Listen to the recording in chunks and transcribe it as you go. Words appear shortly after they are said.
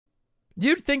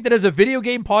You'd think that as a video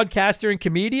game podcaster and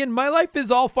comedian, my life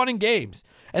is all fun and games.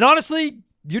 And honestly,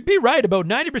 you'd be right. About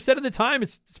 90% of the time,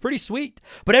 it's pretty sweet.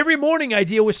 But every morning, I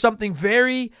deal with something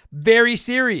very, very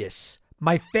serious.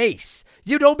 My face.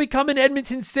 You don't become an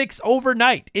Edmonton Six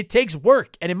overnight. It takes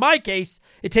work. And in my case,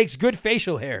 it takes good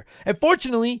facial hair. And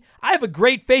fortunately, I have a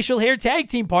great facial hair tag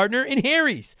team partner in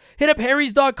Harry's. Hit up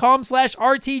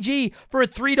harrys.com/RTG for a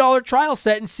 $3 trial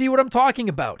set and see what I'm talking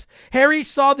about. Harry's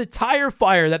saw the tire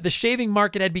fire that the shaving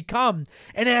market had become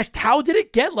and asked, how did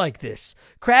it get like this?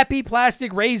 Crappy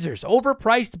plastic razors,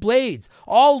 overpriced blades,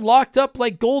 all locked up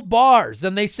like gold bars.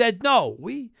 And they said, no,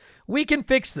 we can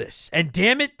fix this. And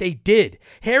damn it, they did.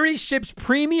 Harry's ships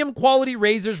premium quality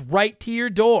razors right to your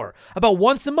door. About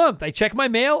once a month, I check my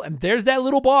mail, and there's that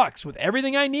little box with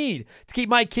everything I need to keep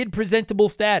my kid presentable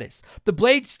status. The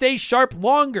blades stay sharp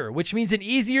longer, which means an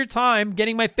easier time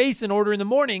getting my face in order in the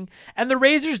morning, and the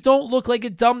razors don't look like a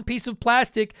dumb piece of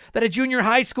plastic that a junior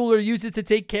high schooler uses to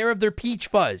take care of their peach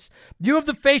fuzz. You have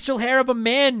the facial hair of a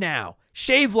man now.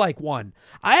 Shave like one.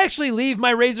 I actually leave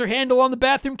my razor handle on the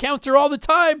bathroom counter all the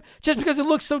time just because it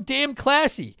looks so damn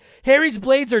classy. Harry's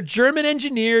blades are German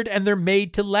engineered and they're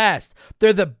made to last.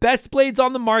 They're the best blades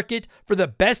on the market for the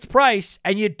best price,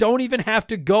 and you don't even have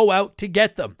to go out to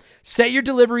get them. Set your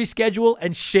delivery schedule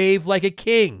and shave like a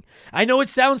king. I know it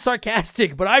sounds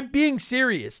sarcastic, but I'm being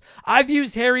serious. I've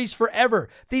used Harry's forever.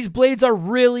 These blades are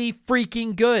really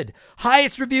freaking good.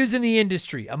 Highest reviews in the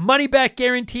industry, a money-back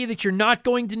guarantee that you're not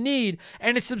going to need,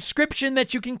 and a subscription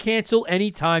that you can cancel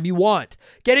anytime you want.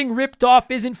 Getting ripped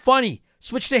off isn't funny.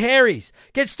 Switch to Harry's.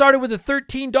 Get started with a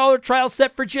 $13 trial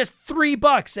set for just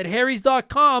 $3 at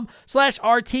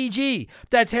harrys.com/RTG.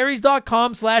 That's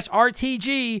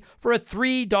harrys.com/RTG for a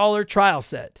 $3 trial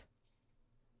set.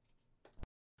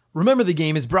 Remember the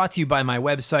Game is brought to you by my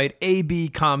website,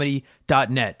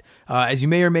 abcomedy.net. As you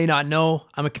may or may not know,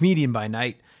 I'm a comedian by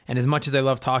night. And as much as I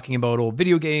love talking about old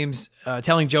video games,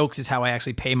 telling jokes is how I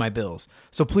actually pay my bills.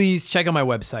 So please check out my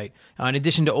website. In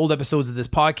addition to old episodes of this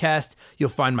podcast, you'll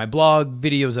find my blog,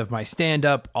 videos of my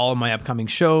stand-up, all of my upcoming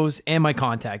shows, and my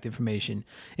contact information.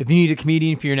 If you need a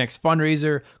comedian for your next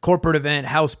fundraiser, corporate event,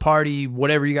 house party,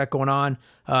 whatever you got going on,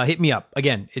 hit me up.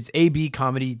 Again, it's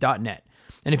abcomedy.net.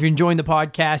 And if you're enjoying the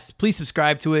podcast, please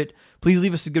subscribe to it. Please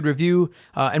leave us a good review.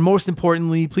 And most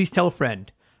importantly, please tell a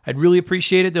friend. I'd really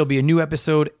appreciate it. There'll be a new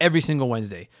episode every single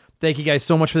Wednesday. Thank you guys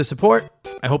so much for the support.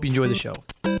 I hope you enjoy the show.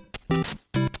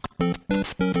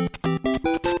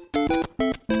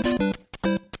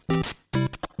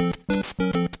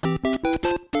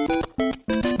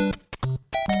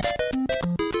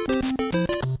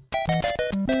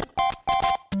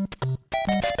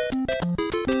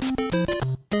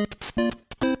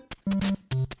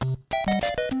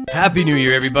 Happy New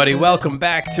Year, everybody. Welcome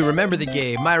back to Remember the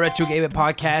Game, my retro gaming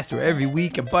podcast, where every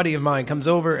week a buddy of mine comes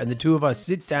over and the two of us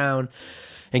sit down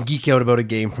and geek out about a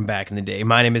game from back in the day.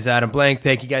 My name is Adam Blank.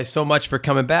 Thank you guys so much for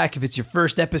coming back. If it's your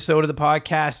first episode of the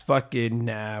podcast, fucking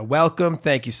welcome.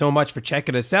 Thank you so much for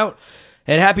checking us out.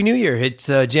 And Happy New Year. It's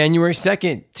January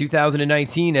 2nd,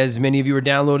 2019. As many of you are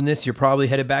downloading this, you're probably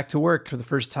headed back to work for the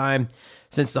first time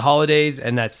since the holidays,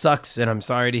 and that sucks, and I'm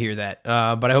sorry to hear that.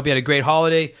 But I hope you had a great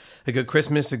holiday, a good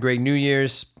Christmas, a great New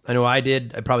Year's. I know I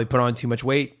did. I probably put on too much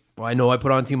weight. Well, I know I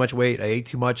put on too much weight. I ate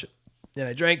too much, and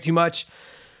I drank too much.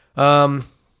 And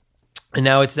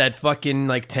now it's that fucking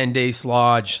 10-day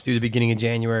slodge through the beginning of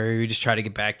January. We just try to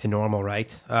get back to normal,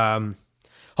 right?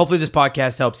 Hopefully this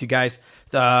podcast helps you guys.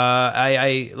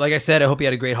 I like I said, I hope you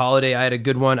had a great holiday. I had a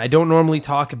good one. I don't normally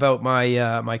talk about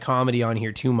my my comedy on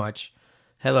here too much.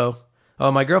 Hello.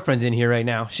 Oh, my girlfriend's in here right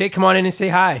now. Shay, come on in and say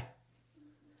hi.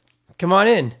 Come on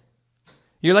in.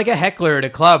 You're like a heckler at a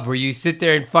club where you sit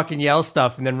there and fucking yell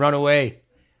stuff and then run away.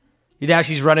 Now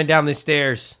she's running down the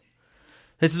stairs.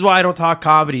 This is why I don't talk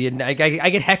comedy, and I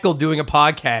get heckled doing a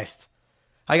podcast.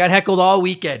 I got heckled all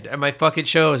weekend at my fucking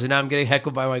shows, and now I'm getting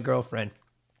heckled by my girlfriend.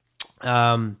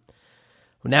 Now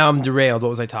I'm derailed. What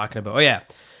was I talking about? Oh, yeah.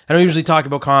 I don't usually talk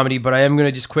about comedy, but I am going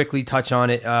to just quickly touch on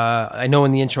it. I know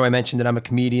in the intro I mentioned that I'm a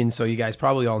comedian, so you guys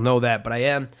probably all know that, but I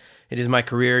am. It is my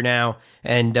career now,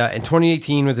 and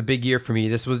 2018 was a big year for me.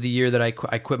 This was the year that I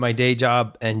quit my day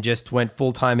job and just went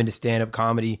full-time into stand-up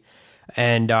comedy,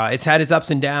 and it's had its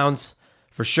ups and downs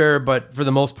for sure, but for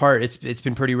the most part, it's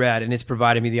been pretty rad, and it's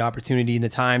provided me the opportunity and the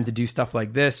time to do stuff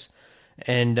like this.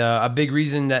 And a big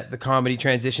reason that the comedy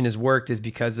transition has worked is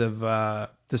because of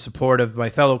the support of my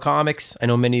fellow comics. I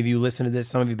know many of you listen to this.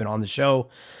 Some of you have been on the show.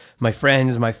 My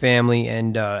friends, my family,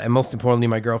 and most importantly,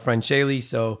 my girlfriend, Shaylee.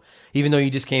 So even though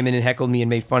you just came in and heckled me and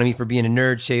made fun of me for being a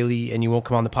nerd, Shaylee, and you won't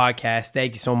come on the podcast,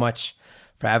 thank you so much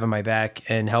for having my back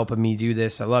and helping me do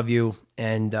this. I love you.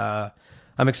 And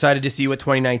I'm excited to see what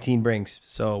 2019 brings.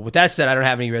 So with that said, I don't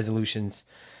have any resolutions.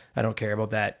 I don't care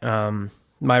about that.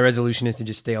 My resolution is to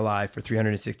just stay alive for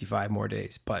 365 more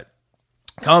days. But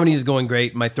comedy is going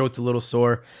great. My throat's a little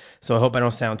sore, so I hope I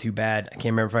don't sound too bad. I can't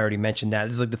remember if I already mentioned that.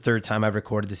 This is like the third time I've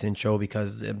recorded this intro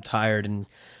because I'm tired and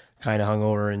kind of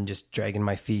hungover and just dragging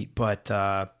my feet. But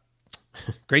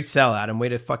great sell, Adam. Way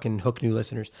to fucking hook new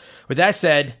listeners. With that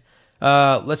said,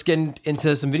 let's get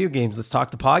into some video games. Let's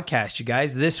talk the podcast, you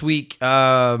guys. This week,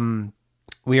 I'm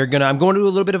going to do a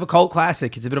little bit of a cult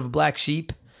classic. It's a bit of a black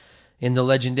sheep in the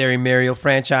legendary Mario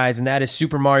franchise, and that is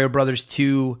Super Mario Brothers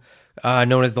 2,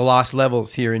 known as The Lost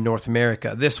Levels here in North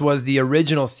America. This was the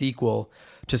original sequel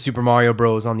to Super Mario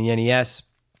Bros. On the NES,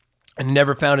 and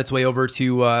never found its way over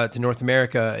to North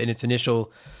America in its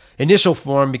initial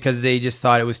form because they just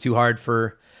thought it was too hard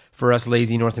for us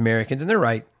lazy North Americans, and they're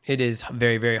right. It is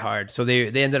very, very hard. So they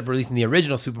ended up releasing the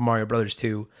original Super Mario Brothers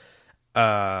 2,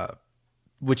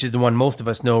 which is the one most of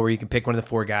us know, where you can pick one of the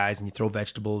four guys and you throw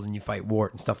vegetables and you fight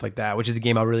Wart and stuff like that, which is a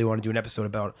game I really want to do an episode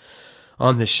about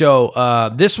on the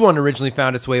show. This one originally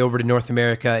found its way over to North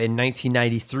America in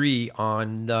 1993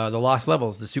 on the Lost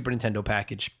Levels, the Super Nintendo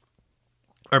package.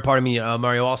 Or pardon me,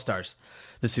 Mario All-Stars.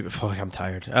 I'm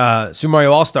tired. Super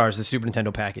Mario All-Stars, the Super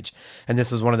Nintendo package. And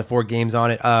this was one of the four games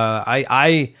on it.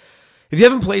 If you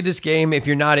haven't played this game, if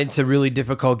you're not into really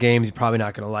difficult games, you're probably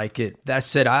not going to like it. That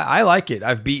said, I like it.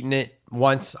 I've beaten it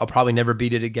once. I'll probably never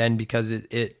beat it again because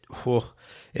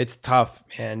it's tough,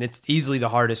 man. It's easily the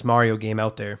hardest Mario game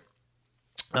out there.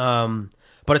 But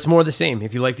it's more of the same.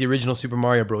 If you like the original Super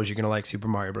Mario Bros., you're going to like Super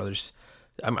Mario Brothers.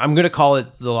 I'm going to call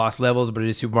it The Lost Levels, but it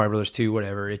is Super Mario Brothers 2,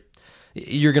 whatever.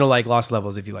 You're going to like Lost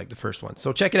Levels if you like the first one.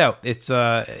 So check it out. It's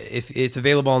it's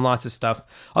available on lots of stuff.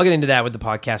 I'll get into that with the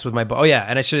podcast with my... Oh, yeah,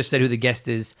 and I should have said who the guest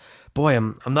is. Boy,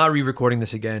 I'm not re-recording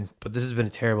this again, but this has been a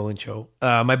terrible intro.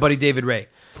 My buddy David Ray,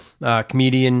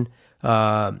 comedian,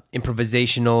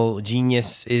 improvisational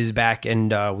genius, is back,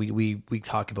 and we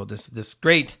talk about this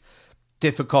great,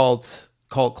 difficult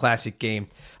cult classic game.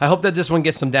 I hope that this one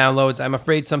gets some downloads. I'm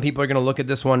afraid some people are going to look at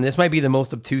this one. This might be the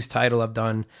most obtuse title I've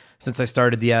done since I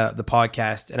started the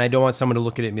podcast, and I don't want someone to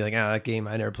look at it and be like, that game,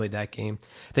 I never played that game.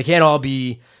 They can't all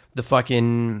be the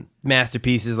fucking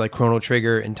masterpieces like Chrono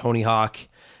Trigger and Tony Hawk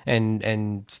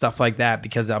and stuff like that,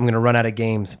 because I'm going to run out of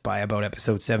games by about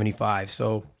episode 75.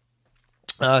 So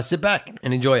sit back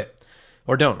and enjoy it,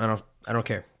 or don't. I don't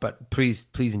care, but please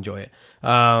enjoy it.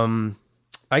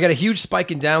 I got a huge spike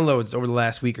in downloads over the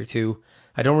last week or two.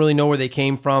 I don't really know where they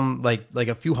came from, like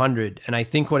a few hundred. And I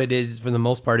think what it is, for the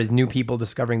most part, is new people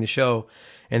discovering the show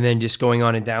and then just going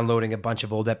on and downloading a bunch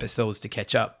of old episodes to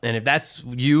catch up. And if that's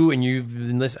you and you've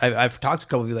been listening, I've talked to a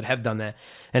couple of people that have done that.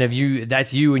 And if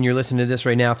that's you and you're listening to this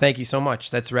right now, thank you so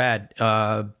much. That's rad.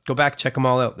 Go back, check them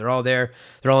all out. They're all there.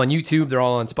 They're all on YouTube. They're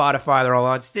all on Spotify. They're all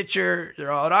on Stitcher.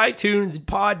 They're all on iTunes and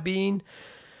Podbean.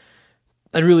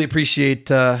 I'd really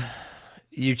appreciate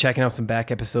you checking out some back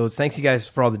episodes. Thanks, you guys,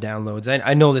 for all the downloads.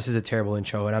 I know this is a terrible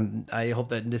intro, and I hope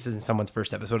that this isn't someone's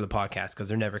first episode of the podcast, because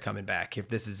they're never coming back if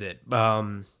this is it.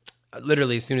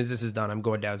 Literally, as soon as this is done, I'm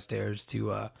going downstairs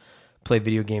to play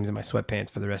video games in my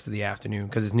sweatpants for the rest of the afternoon,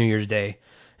 because it's New Year's Day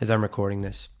as I'm recording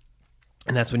this.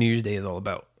 And that's what New Year's Day is all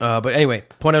about. But anyway,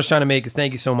 point I was trying to make is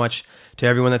thank you so much to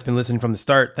everyone that's been listening from the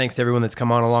start. Thanks to everyone that's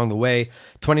come on along the way.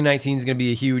 2019 is going to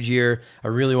be a huge year. I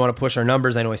really want to push our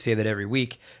numbers. I know I say that every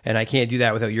week, and I can't do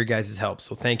that without your guys' help.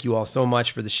 So thank you all so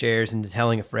much for the shares and the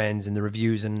telling of friends and the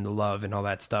reviews and the love and all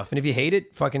that stuff. And if you hate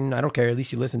it, fucking, I don't care. At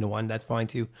least you listen to one. That's fine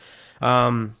too.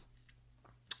 That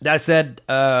said,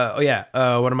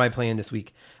 what am I playing this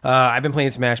week? I've been playing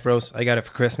Smash Bros. I got it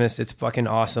for Christmas. It's fucking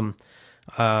awesome.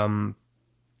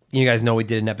 You guys know we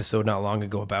did an episode not long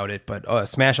ago about it, but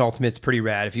Smash Ultimate's pretty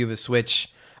rad. If you have a Switch,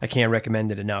 I can't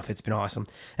recommend it enough. It's been awesome.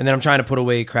 And then I'm trying to put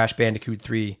away Crash Bandicoot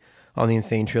 3 on the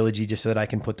Insane Trilogy just so that I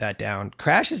can put that down.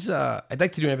 Crash is, I'd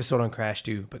like to do an episode on Crash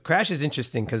too, but Crash is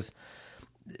interesting because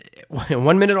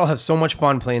 1 minute I'll have so much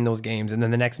fun playing those games, and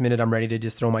then the next minute I'm ready to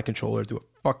just throw my controller through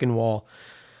a fucking wall.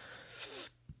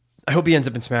 I hope he ends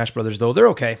up in Smash Brothers, though. They're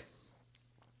okay.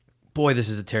 Boy, this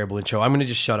is a terrible intro. I'm going to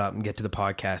just shut up and get to the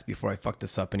podcast before I fuck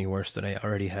this up any worse than I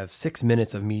already have. 6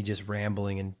 minutes of me just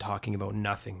rambling and talking about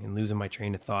nothing and losing my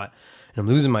train of thought. And I'm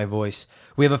losing my voice.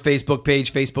 We have a Facebook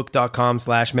page,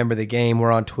 facebook.com/memberthegame.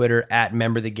 We're on Twitter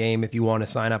 @memberthegame if you want to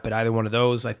sign up at either one of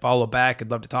those. I follow back. I'd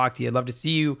love to talk to you. I'd love to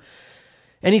see you.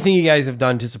 Anything you guys have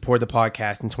done to support the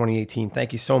podcast in 2018,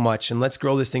 thank you so much. And let's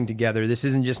grow this thing together. This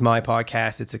isn't just my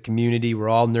podcast. It's a community. We're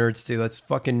all nerds too.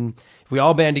 If we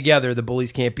all band together, the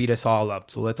bullies can't beat us all up.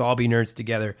 So let's all be nerds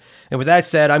together. And with that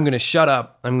said, I'm going to shut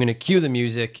up. I'm going to cue the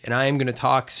music, and I am going to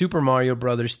talk Super Mario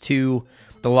Brothers 2,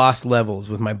 The Lost Levels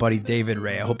with my buddy David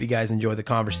Ray. I hope you guys enjoy the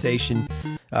conversation.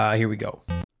 Here we go.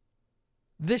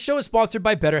 This show is sponsored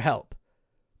by BetterHelp.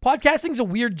 Podcasting's a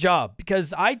weird job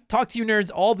because I talk to you nerds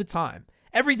all the time.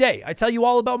 Every day, I tell you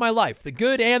all about my life, the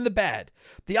good and the bad.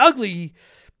 The ugly,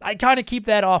 I kind of keep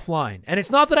that offline. And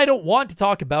it's not that I don't want to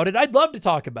talk about it. I'd love to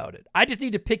talk about it. I just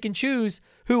need to pick and choose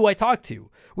who I talk to.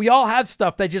 We all have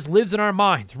stuff that just lives in our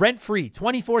minds, rent-free,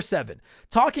 24/7.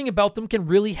 Talking about them can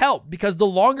really help because the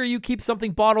longer you keep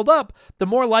something bottled up, the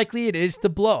more likely it is to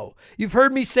blow. You've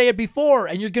heard me say it before,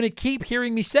 and you're going to keep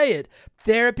hearing me say it.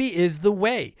 Therapy is the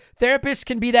way. Therapists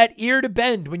can be that ear to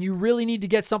bend when you really need to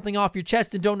get something off your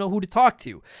chest and don't know who to talk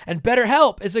to. And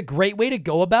BetterHelp is a great way to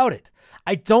go about it.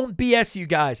 I don't BS you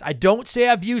guys. I don't say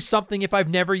I've used something if I've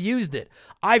never used it.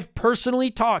 I've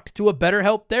personally talked to a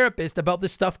BetterHelp therapist about the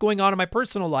stuff going on in my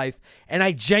personal life, and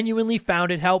I genuinely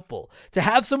found it helpful. To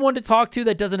have someone to talk to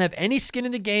that doesn't have any skin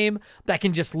in the game, that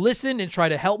can just listen and try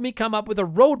to help me come up with a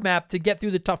roadmap to get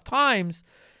through the tough times,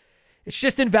 it's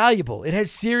just invaluable. It has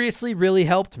seriously really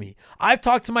helped me. I've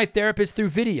talked to my therapist through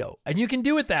video, and you can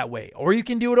do it that way, or you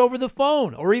can do it over the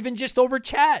phone, or even just over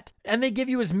chat. And they give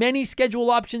you as many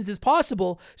schedule options as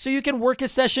possible so you can work a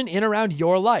session in around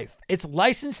your life. It's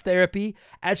licensed therapy,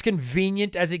 as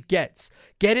convenient as it gets.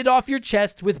 Get it off your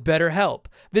chest with BetterHelp.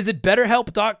 Visit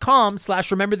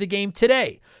betterhelp.com/rememberthegame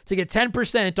today to get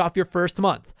 10% off your first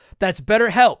month. That's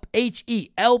BetterHelp,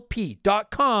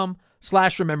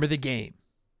 HELP.com/rememberthegame.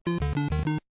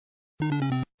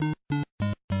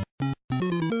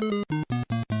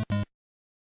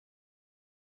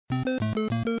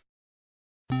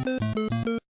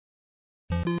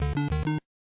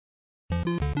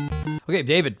 Okay,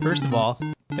 David, first of all,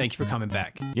 thank you for coming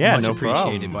back. Yeah, Much no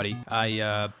appreciated, problem. buddy.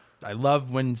 I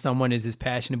love when someone is as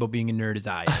passionate about being a nerd as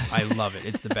I am. I love it.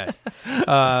 It's the best.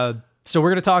 So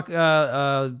we're going to talk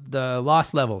the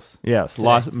Lost Levels. Yes,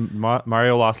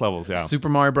 Mario Lost Levels, yeah. Super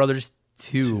Mario Brothers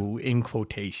 2 in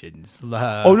quotations.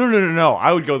 Oh, no.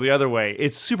 I would go the other way.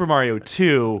 It's Super Mario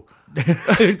 2.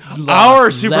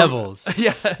 Lost Levels.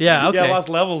 Yeah. Yeah, okay. Yeah, Lost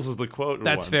Levels is the quote.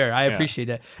 That's fair. I appreciate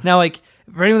that. Now, like,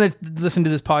 for anyone that's listened to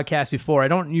this podcast before, I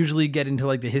don't usually get into,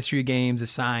 like, the history of games, the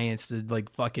science, the, like,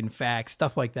 fucking facts,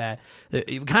 stuff like that.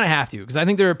 You kind of have to, because I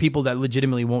think there are people that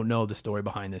legitimately won't know the story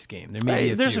behind this game. There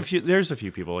may be There's a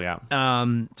few people, yeah.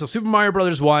 So Super Mario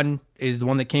Brothers 1 is the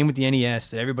one that came with the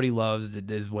NES that everybody loves. It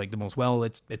is, like, the most,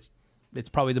 it's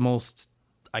probably the most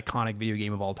iconic video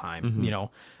game of all time. Mm-hmm. You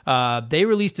know, they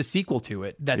released a sequel to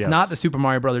it that's not the Super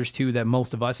Mario Brothers 2 that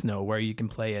most of us know, where you can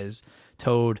play as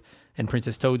Toad and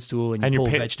Princess Toadstool and you pull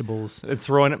vegetables. It's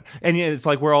throwing it, and it's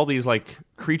like where all these like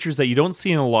creatures that you don't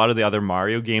see in a lot of the other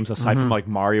Mario games, aside from like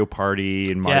Mario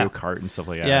Party and Mario Kart and stuff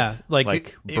like that. Yeah,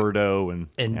 like Birdo and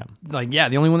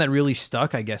the only one that really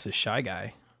stuck, I guess, is Shy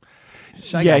Guy.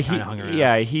 Guy hung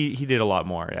around. He did a lot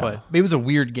more. Yeah, but it was a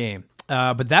weird game.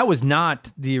 But that was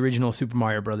not the original Super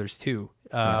Mario Brothers 2.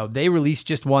 They released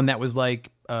just one that was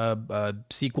like a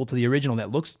sequel to the original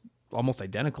that looks almost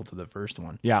identical to the first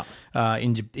one. Yeah.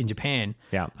 In Japan.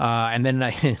 Yeah. And then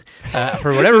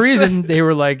for whatever reason, they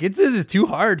were like, this is too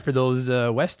hard for those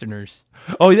Westerners.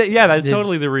 Oh, yeah, that's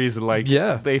totally the reason. Like,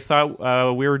 they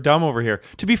thought we were dumb over here.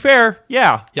 To be fair,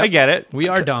 I get it. We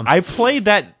are dumb. I played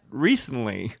that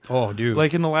recently. Oh, dude.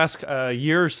 Like in the last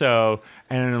year or so,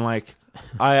 and like...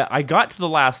 I got to the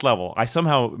last level. I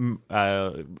somehow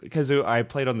because I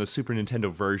played on the Super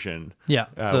Nintendo version. Yeah,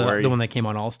 the one that came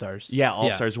on All Stars. Yeah, All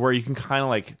Stars, where you can kind of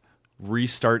like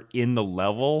restart in the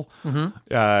level,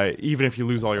 even if you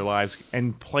lose all your lives.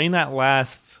 And playing that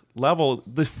last level,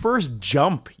 the first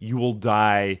jump, you will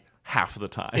die half of the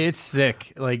time. It's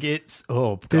sick. Like it's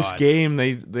God. This game,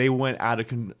 they went out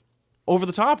of over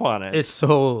the top on it. It's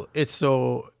so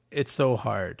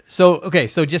hard. So okay,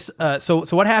 so just so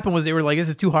what happened was they were like, this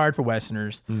is too hard for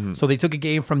Westerners. Mm-hmm. So they took a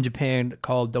game from Japan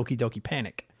called Doki Doki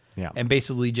Panic. Yeah. And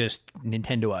basically just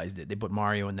Nintendoized it. They put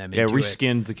Mario and them into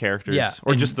reskinned the characters. Yeah.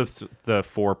 Or just the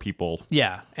four people.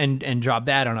 Yeah. And dropped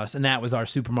that on us. And that was our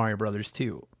Super Mario Brothers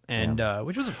 2. And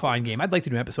which was a fine game. I'd like to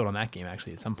do an episode on that game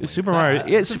actually at some point. Super Mario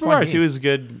 2 is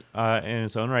good in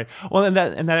its own right. Well, and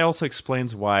that also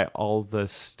explains why all the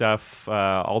stuff,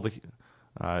 the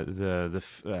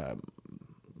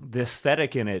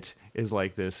aesthetic in it is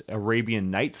like this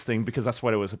Arabian Nights thing, because that's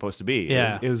what it was supposed to be.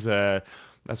 Yeah, it was.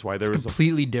 That's why there was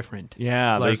completely different.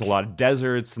 Yeah, there's a lot of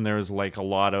deserts, and there was like a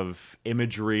lot of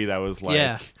imagery that was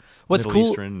like What's Middle cool?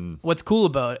 Eastern. What's cool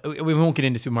about we won't get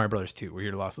into Super Mario Brothers 2. We're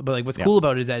here to lost, but like what's cool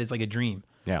about it is that it's like a dream.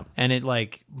 Yeah, and it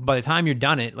like by the time you're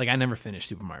done it, like I never finished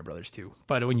Super Mario Brothers 2,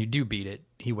 but when you do beat it,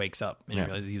 he wakes up and you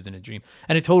realize he was in a dream,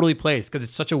 and it totally plays because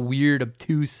it's such a weird,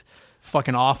 obtuse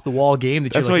fucking off the wall game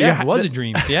that That's you're like, what yeah, you it was a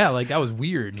dream. Yeah, like that was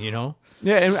weird, Yeah,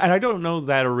 and I don't know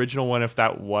that original one if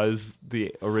that was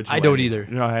the original. I don't ending.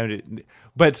 either.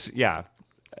 But yeah,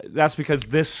 that's because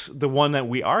the one that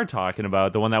we are talking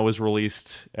about, the one that was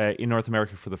released in North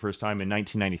America for the first time in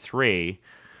 1993,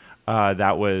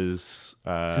 that was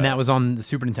And that was on the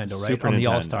Super Nintendo, right? Super On the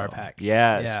Nintendo. All-Star Pack.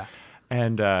 Yes. Yeah.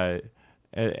 And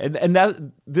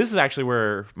that this is actually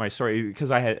where my story,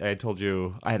 because I told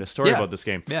you I had a story Yeah. about this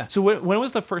game. Yeah. So when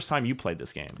was the first time you played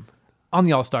this game? On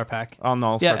the All-Star Pack. On the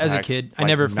All-Star Yeah, as a Pack, kid. I like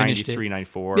never finished 93, it.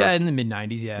 94. Yeah, in the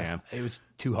mid-90s, Yeah. yeah. It was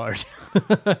too hard.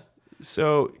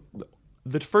 So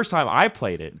the first time I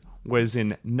played it was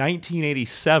in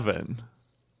 1987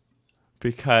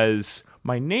 because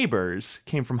my neighbors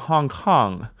came from Hong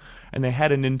Kong and they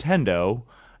had a Nintendo.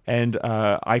 And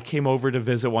I came over to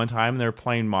visit one time and they were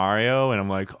playing Mario and I'm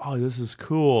like, oh, this is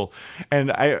cool.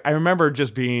 And I remember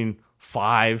just being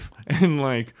 5 and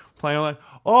like playing like,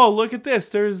 oh, look at this.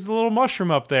 There's a little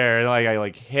mushroom up there. And like I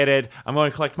like hit it. I'm going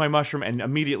to collect my mushroom and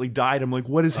immediately died. I'm like,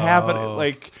 what is happening?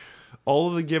 Like all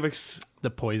of the gimmicks, The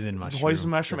poison mushroom. poison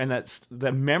mushroom, and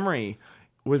the memory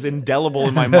was indelible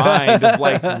in my mind of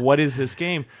like, what is this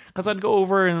game? Because I'd go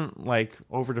over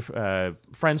to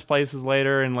friends' places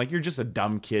later, and like you're just a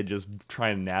dumb kid just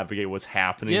trying to navigate what's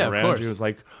happening Yeah, of around course. you. It was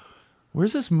like,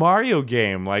 where's this Mario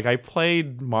game? Like I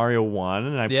played Mario 1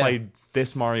 and I Yeah. played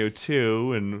this Mario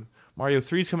 2 and Mario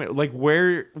 3's coming. Like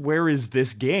where is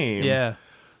this game? Yeah.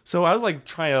 So I was like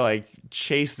trying to like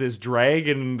chase this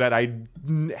dragon that I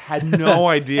had no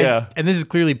idea. And this is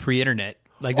clearly pre-internet.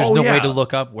 Like, there's Oh, no way yeah. to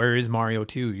look up where is Mario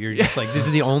 2. You're just like, this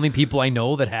is the only people I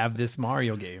know that have this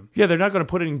Mario game. Yeah, they're not going to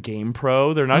put it in Game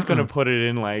Pro. They're not going to put it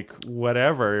in like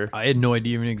whatever. I had no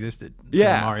idea even existed.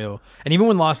 Yeah. Mario. And even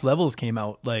when Lost Levels came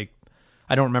out, like,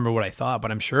 I don't remember what I thought, but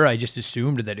I'm sure I just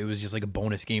assumed that it was just like a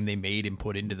bonus game they made and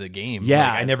put into the game.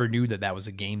 Yeah. Like, I never knew that was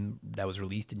a game that was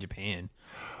released in Japan.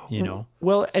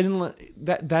 Well, and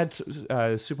that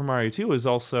Super Mario 2 was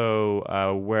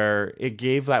also where it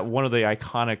gave that one of the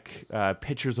iconic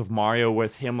pictures of Mario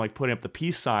with him like putting up the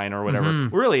peace sign or whatever.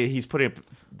 Really, he's putting up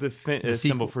the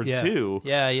symbol for yeah. 2.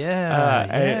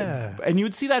 Yeah, And you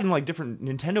would see that in like different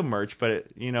Nintendo merch, but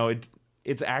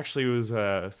it's actually was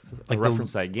a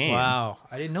reference to that game. Wow.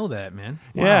 I didn't know that, man.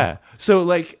 Wow. Yeah. So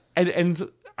like, and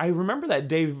I remember that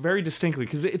day very distinctly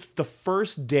because it's the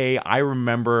first day I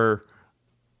remember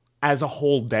as a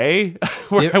whole day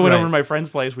where I went over to my friend's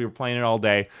place. We were playing it all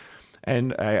day,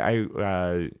 and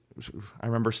I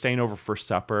remember staying over for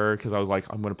supper because I was like,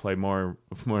 I'm going to play more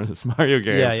of this Mario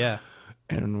game. Yeah.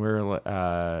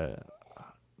 And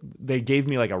they gave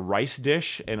me like a rice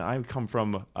dish, and I come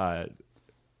from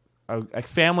a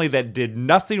family that did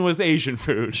nothing with Asian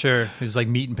food. Sure. It was like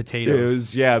meat and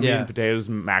potatoes. It was meat and potatoes,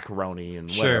 macaroni, and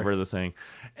whatever the thing.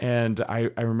 And I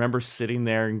remember sitting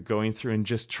there and going through and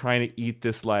just trying to eat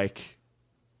this like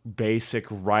basic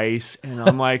rice, and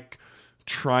I'm like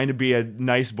trying to be a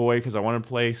nice boy because I want to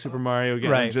play Super Mario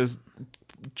again. Right. And just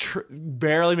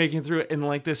barely making it through it. And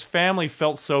like this family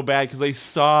felt so bad because they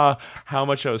saw how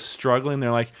much I was struggling. They're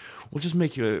like, we'll just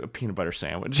make you a peanut butter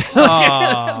sandwich.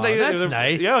 Oh, They're that's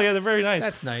nice. Yeah, they're very nice.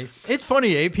 That's nice. It's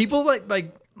funny, eh? People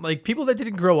like people that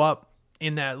didn't grow up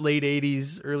in that late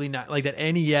 80s, early 90s, like that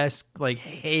NES like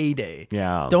heyday.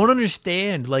 Yeah. Don't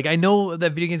understand. Like, I know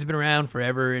that video games have been around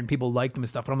forever and people like them and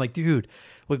stuff, but I'm like, dude,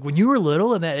 like when you were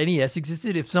little and that NES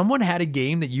existed, if someone had a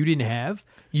game that you didn't have,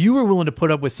 you were willing to put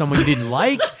up with someone you didn't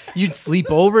like. You'd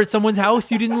sleep over at someone's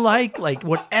house you didn't like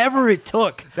whatever it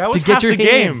took That was to get half your the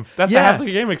hands. game. That's Yeah. half the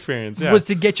game experience. Yeah. Was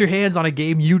to get your hands on a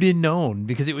game you didn't own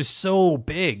because it was so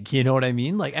big. You know what I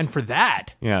mean? Like, and for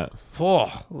that, yeah.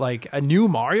 like a new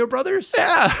Mario Brothers.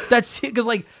 Yeah. That's it. Because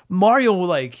like Mario,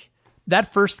 like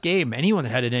that first game, anyone that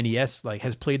had an NES like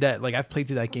has played that. Like I've played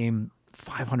through that game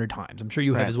 500 times. I'm sure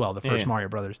you have as well. The first Mario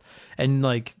Brothers, and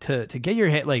like to get your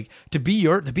head like to be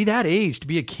that age, to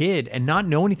be a kid and not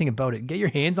know anything about it, get your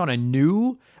hands on a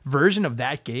new version of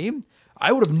that game.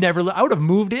 I would have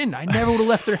moved in. I never would have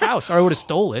left their house, or I would have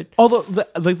stole it. Although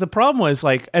the problem was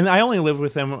like, and I only lived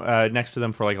with them next to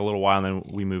them for like a little while, and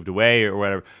then we moved away or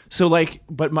whatever. So like,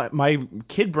 but my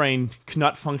kid brain could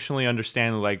not functionally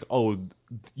understand like, oh,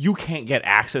 you can't get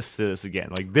access to this again.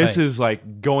 Like this is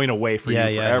like going away for you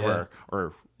forever,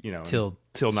 or till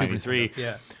Super 93.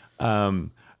 Nintendo. Yeah.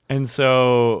 And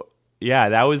so yeah,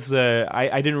 that was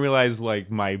I didn't realize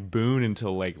like my boon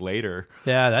until like later.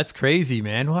 Yeah, that's crazy,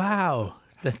 man. Wow.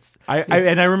 That's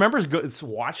I remember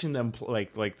watching them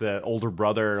like the older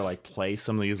brother like play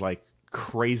some of these like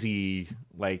crazy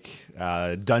like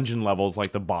dungeon levels,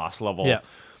 like the boss level,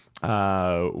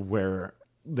 where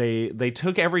they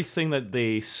took everything that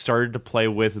they started to play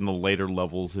with in the later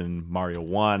levels in Mario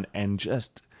 1 and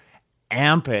just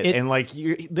amp it and like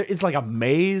it's like a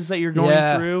maze that you're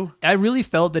going through. I really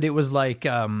felt that it was like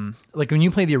when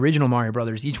you play the original Mario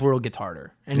Brothers, each world gets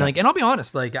harder. And like, and I'll be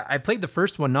honest, like I played the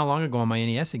first one not long ago on my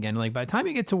NES again. Like by the time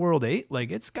you get to World 8,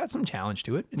 like it's got some challenge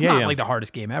to it. It's not like the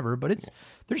hardest game ever, but it's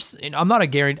I'm not a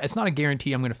guarantee. It's not a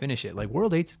guarantee I'm going to finish it. Like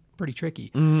World 8's pretty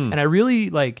tricky, and I really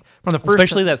like from the first,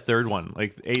 especially that third one,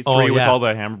 like 8-3 with all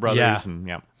the Hammer Brothers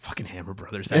and fucking Hammer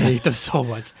Brothers. I hate them so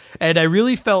much. And I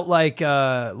really felt like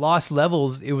Lost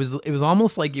Levels, it was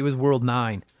almost like it was World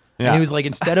 9. Yeah. And it was like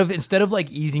instead of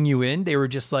like easing you in, they were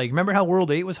just like, remember how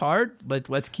World 8 was hard?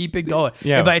 Let's keep it going.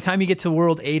 Yeah. And by the time you get to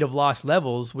World 8 of Lost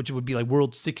Levels, which would be like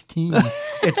World 16,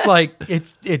 it's like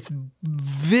it's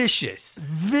vicious.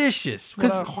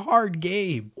 What a hard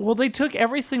game. Well, they took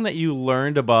everything that you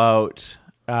learned about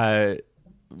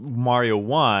Mario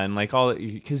 1, like all,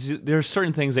 because there's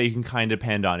certain things that you can kind of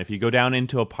depend on. If you go down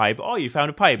into a pipe, oh, you found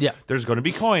a pipe. Yeah. There's going to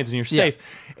be coins and you're safe.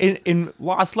 In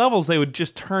Lost Levels, they would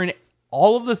just turn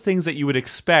all of the things that you would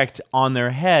expect on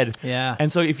their head. Yeah.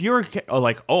 And so if you're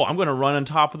like, oh, I'm going to run on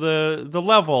top of the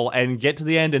level and get to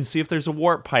the end and see if there's a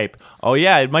warp pipe. Oh,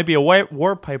 yeah, it might be a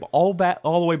warp pipe all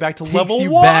the way back to level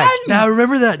 1. Back. Now,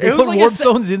 remember that? They put like warp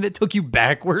zones in that took you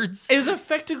backwards. It was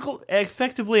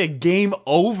effectively a game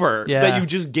over that you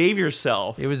just gave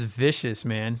yourself. It was vicious,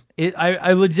 man.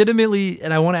 I legitimately,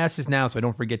 and I want to ask this now so I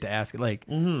don't forget to ask it, like,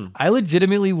 I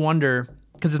legitimately wonder,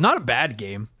 because it's not a bad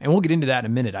game, and we'll get into that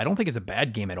in a minute. I don't think it's a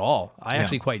bad game at all. I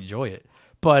actually quite enjoy it.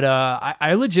 But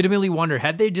I legitimately wonder,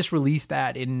 had they just released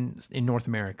that in North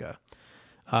America?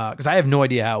 Because I have no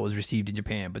idea how it was received in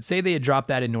Japan. But say they had dropped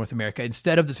that in North America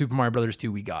instead of the Super Mario Brothers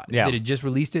 2 we got. Yeah. They had just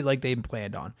released it like they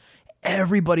planned on.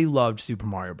 Everybody loved Super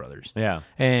Mario Brothers. Yeah.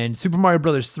 And Super Mario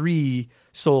Brothers 3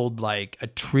 sold like 1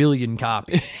 trillion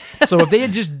copies. So if they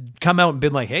had just come out and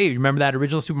been like, hey, remember that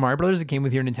original Super Mario Brothers that came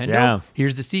with your Nintendo? Yeah.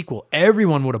 Here's the sequel.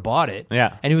 Everyone would have bought it.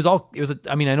 Yeah. And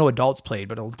I mean, I know adults played,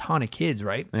 but a ton of kids,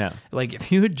 right? Yeah. Like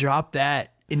if you had dropped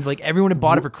that and like everyone had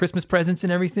bought it for Christmas presents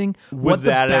and everything, what the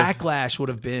backlash would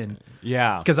have been.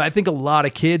 Yeah. Because I think a lot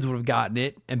of kids would have gotten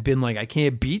it and been like, I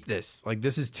can't beat this. Like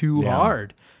this is too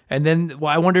hard. And then,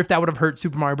 I wonder if that would have hurt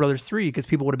Super Mario Brothers 3 because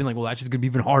people would have been like, well, that's just going to be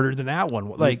even harder than that one.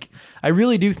 Like, I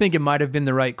really do think it might have been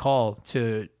the right call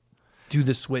to do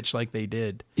the switch like they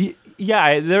did.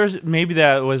 Yeah, maybe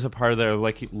that was a part of their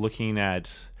like looking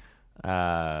at,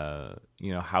 how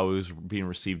it was being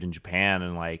received in Japan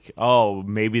and like, oh,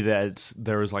 maybe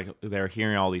they're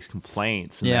hearing all these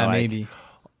complaints. And yeah, maybe.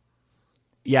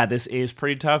 Yeah, this is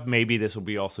pretty tough. Maybe this will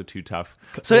be also too tough.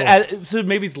 So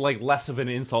maybe it's like less of an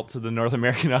insult to the North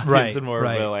American audience and more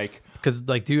of a like, because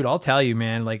like, dude, I'll tell you,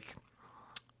 man. Like,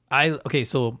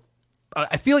 so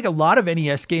I feel like a lot of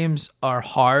NES games are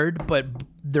hard, but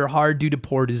they're hard due to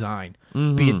poor design.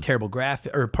 Be it terrible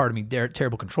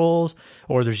terrible controls,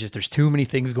 or there's too many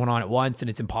things going on at once and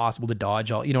it's impossible to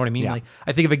dodge all. You know what I mean? Yeah. Like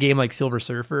I think of a game like Silver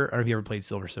Surfer. I don't know if you ever played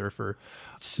Silver Surfer.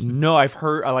 No, I've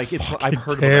heard. I've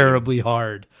heard terribly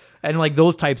hard, and like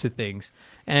those types of things.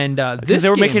 And they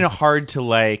were making it hard to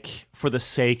like for the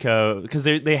sake of because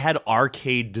they had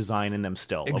arcade design in them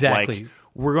still. Exactly. Of like,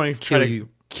 we're going to try to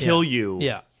kill you.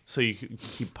 Yeah. So you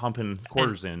keep pumping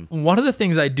quarters in. One of the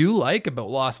things I do like about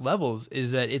Lost Levels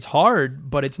is that it's hard,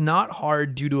 but it's not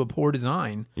hard due to a poor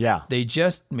design. Yeah. They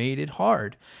just made it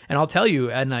hard. And I'll tell you,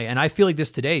 and I feel like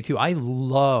this today too, I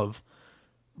love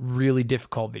really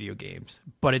difficult video games,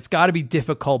 but it's got to be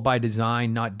difficult by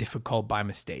design, not difficult by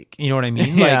mistake. You know what I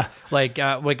mean? Yeah. Like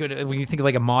when you think of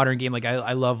like a modern game, like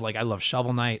I love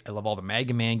Shovel Knight. I love all the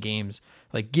Mega Man games.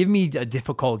 Like, give me a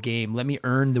difficult game. Let me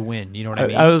earn the win. You know what I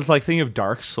mean? I was like thinking of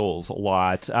Dark Souls a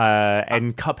lot,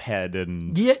 and Cuphead,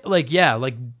 and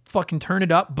like fucking turn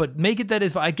it up, but make it that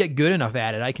if I get good enough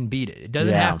at it, I can beat it. It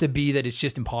doesn't have to be that it's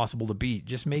just impossible to beat.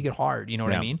 Just make it hard. You know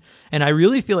what I mean? And I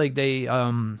really feel like they, I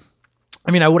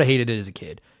would have hated it as a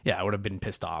kid. Yeah, I would have been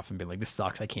pissed off and been like, this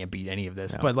sucks. I can't beat any of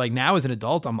this. Yeah. But like now as an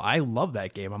adult, I love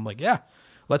that game. I'm like, yeah,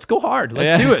 let's go hard.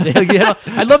 Let's do it.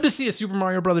 I'd love to see a Super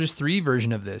Mario Brothers 3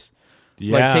 version of this.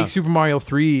 Yeah. Like take Super Mario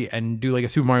 3 and do like a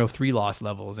Super Mario 3 Lost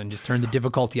Levels and just turn the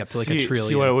difficulty up to like 1 trillion.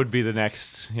 See what it would be the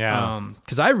next. Yeah.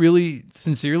 Because I really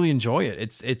sincerely enjoy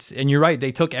it. It's and you're right.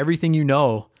 They took everything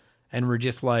and were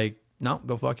just like, no,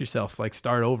 go fuck yourself. Like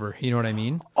start over. You know what I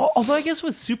mean? Although I guess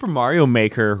with Super Mario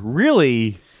Maker,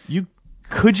 really, you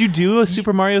Could you do a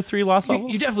Super Mario 3 Lost You,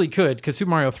 Levels? you definitely could, because Super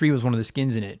Mario 3 was one of the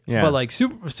skins in it. Yeah. But like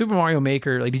Super Mario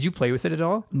Maker, like, did you play with it at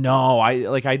all? No,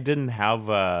 I didn't have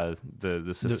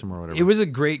the system or whatever. It was a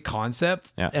great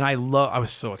concept, Yeah. and I was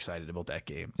so excited about that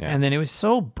game. Yeah. And then it was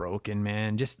so broken,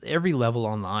 man. Just every level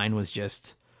online was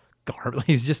just garbage.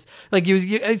 It was just like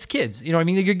it's kids, you know what I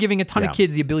mean? Like, you're giving a ton Yeah. of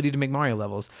kids the ability to make Mario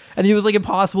levels, and it was like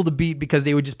impossible to beat because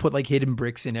they would just put like hidden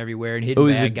bricks in everywhere and hidden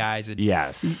was bad guys. And,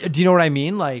 yes. Do you know what I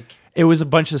mean? Like, It was a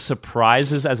bunch of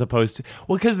surprises as opposed to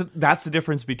because that's the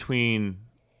difference between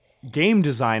game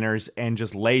designers and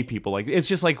just lay people. Like it's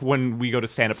just like when we go to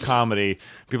stand up comedy,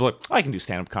 people are like, I can do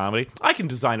stand up comedy. I can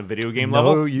design a video game No,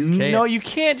 level. you can't. No, you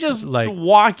can't just Like-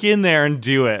 walk in there and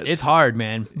do it. it's hard,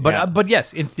 man. But Yeah. but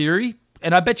yes, in theory,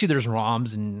 and I bet you there's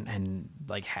ROMs and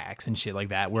like hacks and shit like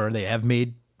that where they have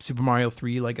made Super Mario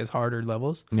 3 like as harder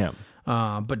levels. yeah.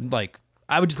 But like,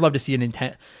 I would just love to see a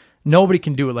Nintendo. Nobody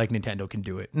can do it like Nintendo can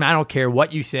do it. And I don't care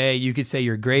what you say. You could say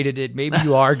you're great at it. Maybe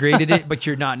you are great at it, but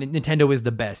you're not. Nintendo is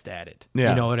the best at it. Yeah.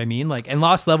 You know what I mean? Like, and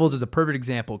Lost Levels is a perfect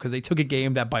example because they took a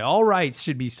game that by all rights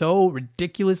should be so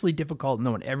ridiculously difficult,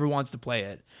 no one ever wants to play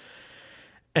it,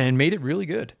 and made it really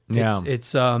good. Yeah. It's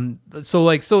so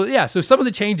some of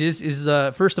the changes is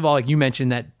first of all, like you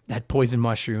mentioned that poison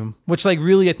mushroom, which like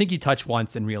really I think you touch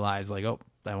once and realize like, oh,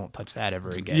 I won't touch that ever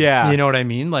again. Yeah. You know what I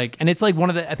mean? Like, and it's like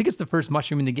I think it's the first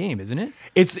mushroom in the game, isn't it?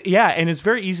 And it's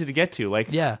very easy to get to. Like,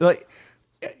 Yeah. like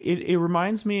it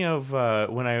reminds me of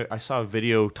when I saw a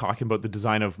video talking about the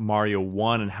design of Mario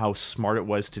 1 and how smart it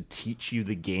was to teach you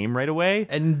the game right away.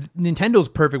 And Nintendo's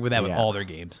perfect with that with Yeah. all their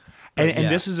games. And Yeah.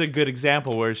 this is a good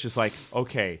example where it's just like,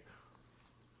 okay,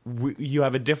 you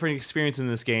have a different experience in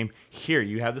this game. Here,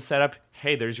 you have the setup.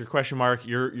 Hey, there's your question mark.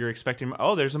 You're expecting.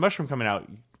 Oh, there's a mushroom coming out.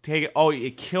 Take it. Oh,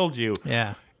 it killed you.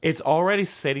 Yeah. It's already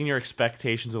setting your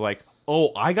expectations of like,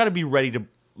 oh, I got to be ready to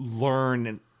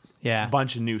learn Yeah. a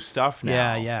bunch of new stuff now.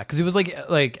 Yeah, yeah, because it was like,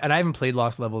 and I haven't played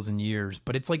Lost Levels in years,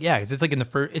 but it's like, yeah, because it's like in the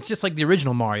first, it's just like the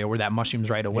original Mario where that mushroom's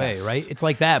right away, Yes. right? It's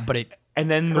like that, but it, And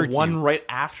then the hurts one you. right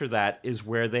after that is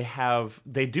where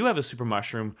they do have a super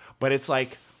mushroom, but it's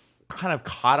like kind of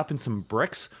caught up in some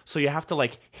bricks, so you have to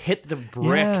like hit the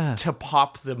brick Yeah. to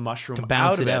pop the mushroom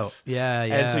bounce out of it it. out. Yeah,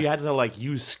 yeah. And so you had to like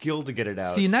use skill to get it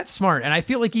out. see, and that's smart. And I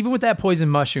feel like even with that poison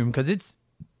mushroom, because it's,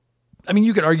 I mean,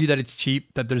 you could argue that it's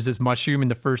cheap, that there's this mushroom in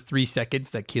the first 3 seconds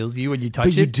that kills you when you touch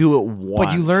but you it. do it once.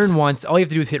 But you learn once. All you have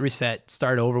to do is hit reset,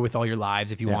 start over with all your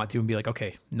lives if you Yeah. want to, and be like,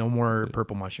 okay, no more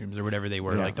purple mushrooms or whatever they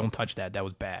were. Yeah. Like, don't touch that. That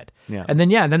was bad. Yeah. And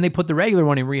then they put the regular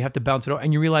one in where you have to bounce it out,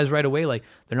 and you realize right away, like,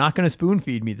 they're not going to spoon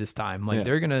feed me this time. Like, Yeah.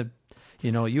 they're going to,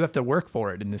 you have to work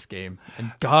for it in this game.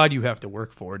 And God, you have to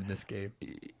work for it in this game.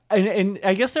 And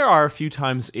I guess there are a few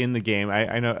times in the game.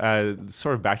 I know,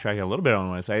 sort of backtracking a little bit on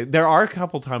what I say. There are a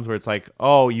couple times where it's like,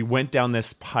 oh, you went down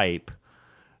this pipe,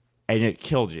 and it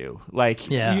killed you. Like,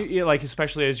 Yeah. like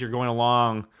especially as you're going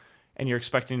along, and you're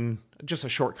expecting just a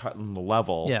shortcut in the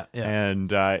level. Yeah, yeah.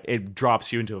 And it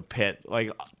drops you into a pit. Like,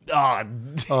 ah,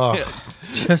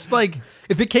 Just like,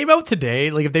 if it came out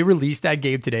today, like, if they released that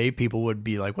game today, people would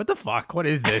be like, what the fuck? What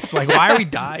is this? Like, why are we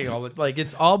dying all the, like,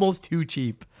 it's almost too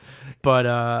cheap. But,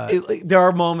 there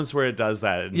are moments where it does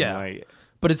that. And Yeah. like,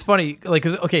 But it's funny, like,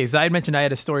 'cause- okay, so I had mentioned I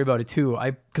had a story about it too.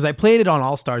 Because I played it on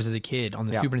All Stars as a kid on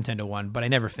the Yeah. Super Nintendo one, but I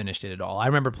never finished it at all. I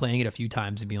remember playing it a few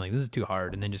times and being like, "This is too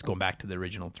hard," and then just going back to the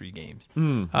original 3 games.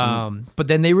 But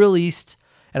then they released,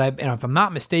 and if I'm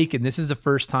not mistaken, this is the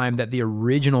first time that the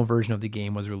original version of the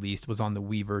game was released was on the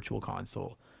Wii Virtual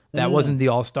Console. That wasn't the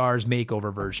All Stars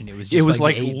makeover version. It was just it was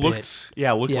like like the 8-bit.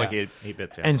 looked Yeah. like 8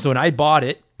 bits. Yeah. And so when I bought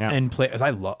it Yeah. and play, as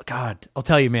I love, God, I'll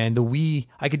tell you, man, the Wii.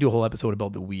 I could do a whole episode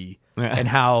about the Wii Yeah. and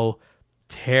how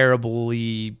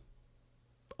terribly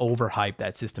overhyped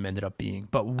that system ended up being.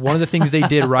 But one of the things they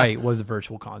did right was the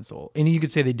Virtual Console, and you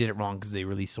could say they did it wrong because they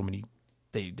released so many.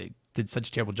 They did such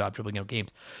a terrible job dribbling out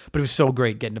games, but it was so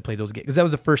great getting to play those games because that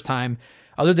was the first time,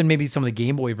 other than maybe some of the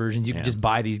Game Boy versions, you could just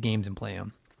buy these games and play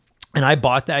them. And I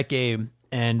bought that game,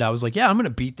 and I was like, "Yeah, I'm gonna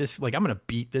beat this. Like, I'm gonna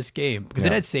beat this game because it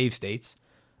Yeah. had save states."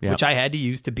 Yeah. Which I had to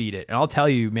use to beat it. And I'll tell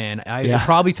you, man, it Yeah.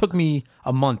 probably took me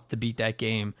a month to beat that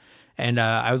game. And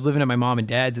I was living at my mom and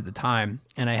dad's at the time,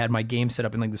 and I had my game set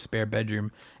up in like the spare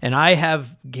bedroom. And I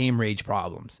have game rage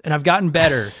problems, and I've gotten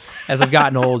better as I've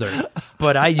gotten older.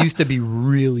 But I used to be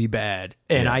really bad,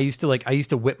 and Yeah. I used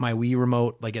to whip my Wii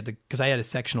remote like because I had a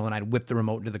sectional, and I'd whip the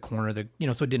remote into the corner of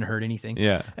so it didn't hurt anything.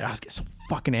 Yeah. And I was getting so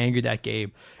fucking angry at that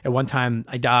game. At one time,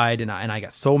 I died, and I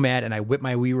got so mad, and I whipped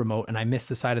my Wii remote, and I missed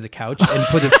the side of the couch and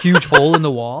put this huge hole in the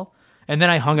wall. And then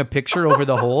I hung a picture over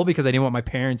the hole because I didn't want my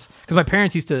parents, because my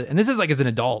parents used to, and this is like as an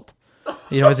adult,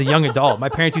 As a young adult. My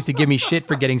parents used to give me shit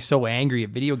for getting so angry at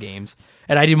video games,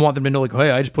 and I didn't want them to know, like,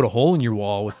 hey, I just put a hole in your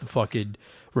wall with the fucking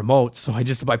remote, so I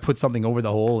put something over the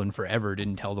hole and forever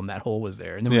didn't tell them that hole was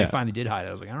there. And then when they finally did hide it,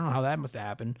 I was like, I don't know how that must have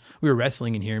happened. We were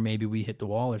wrestling in here, maybe we hit the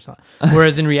wall or something.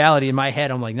 Whereas in reality, in my head,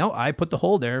 I'm like, no, I put the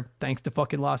hole there thanks to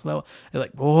fucking Lost Level. They're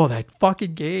like, oh, that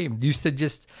fucking game. You said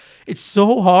it's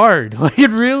so hard. Like,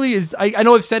 it really is. I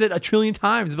know I've said it a trillion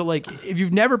times, but like, if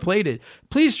you've never played it,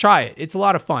 please try it. It's a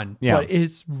lot of fun, but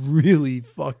it's really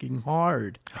fucking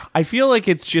hard. I feel like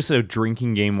it's just a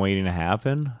drinking game waiting to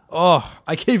happen. Oh,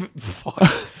 I can't.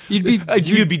 Fuck. You'd be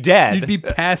dead. You'd be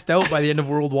passed out by the end of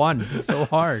World 1. It's so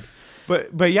hard.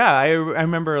 But yeah, I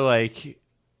remember like.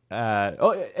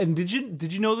 And did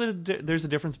you know that there's a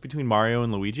difference between Mario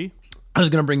and Luigi? I was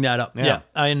gonna bring that up. Yeah.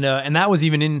 And that was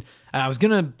even in. I was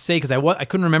gonna say because I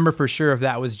couldn't remember for sure if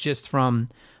that was just from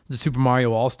the Super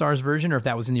Mario All Stars version or if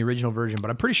that was in the original version, but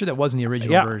I'm pretty sure that was in the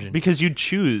original version. Because you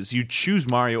choose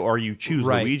Mario or you choose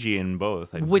Luigi in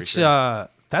both. Which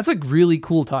that's a really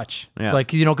cool touch. Yeah. Like,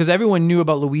 because everyone knew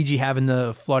about Luigi having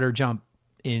the flutter jump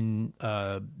in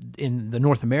the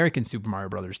North American Super Mario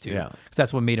Brothers 2. Yeah. Because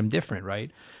that's what made him different, right?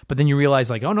 But then you realize,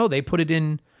 like, oh no, they put it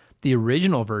in the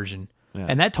original version. Yeah.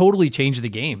 And that totally changed the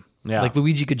game. Yeah. Like,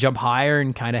 Luigi could jump higher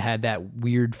and kind of had that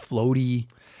weird floaty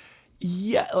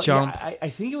jump. I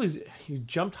think it was he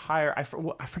jumped higher. I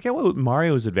forget what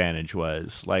Mario's advantage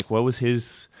was. Like, what was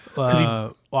his?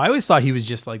 Well, I always thought he was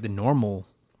just like the normal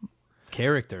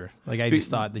character. Like, I just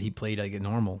thought that he played like a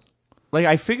normal. Like,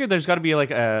 I figured there's got to be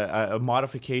like a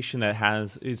modification that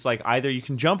has. It's like either you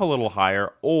can jump a little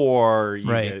higher or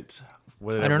you get.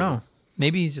 Whatever. I don't know.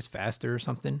 Maybe he's just faster or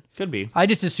something. Could be. I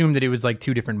just assumed that it was like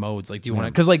two different modes. Like, do you want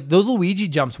to? Because like those Luigi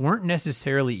jumps weren't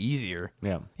necessarily easier.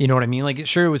 Yeah. You know what I mean? Like,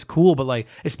 sure, it was cool, but like,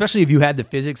 especially if you had the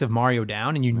physics of Mario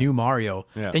down and you knew Mario,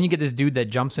 then you get this dude that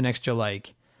jumps an extra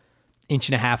like inch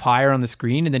and a half higher on the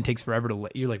screen and then takes forever to.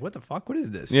 You're like, what the fuck? What is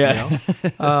this? Yeah.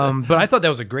 You know? But I thought that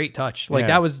was a great touch. Like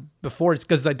that was before it's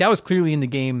because like that was clearly in the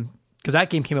game because that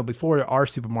game came out before our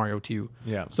Super Mario 2.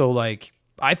 Yeah. So like.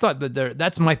 I thought that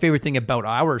that's my favorite thing about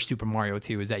our Super Mario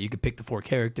 2 is that you could pick the 4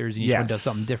 characters and each one does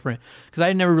something different. Because I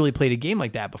had never really played a game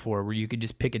like that before where you could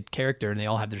just pick a character and they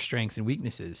all have their strengths and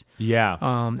weaknesses. Yeah.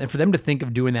 And for them to think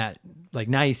of doing that, like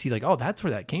now you see like, oh, that's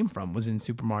where that came from was in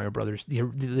Super Mario Brothers, the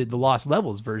Lost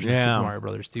Levels version of Super Mario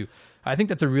Brothers 2. I think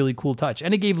that's a really cool touch.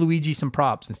 And it gave Luigi some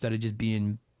props instead of just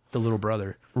being the little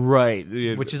brother. Right.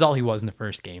 Which is all he was in the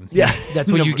first game. Yeah.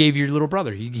 That's what you gave your little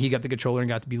brother. He got the controller and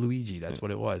got to be Luigi. That's what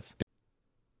it was.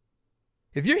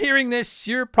 If you're hearing this,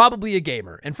 you're probably a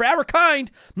gamer. And for our kind,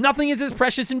 nothing is as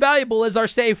precious and valuable as our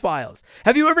save files.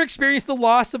 Have you ever experienced the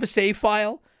loss of a save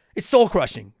file? It's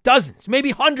soul-crushing. Dozens,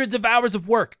 maybe hundreds of hours of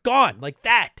work gone like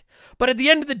that. But at the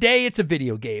end of the day, it's a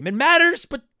video game. It matters,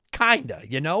 but kinda,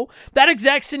 you know? That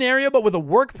exact scenario, but with a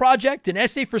work project, an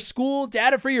essay for school,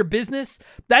 data for your business,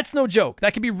 that's no joke.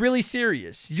 That can be really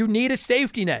serious. You need a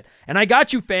safety net. And I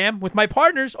got you, fam, with my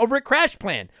partners over at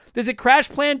CrashPlan. Visit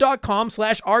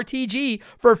CrashPlan.com/RTG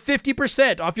for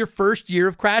 50% off your first year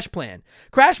of CrashPlan.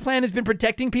 CrashPlan has been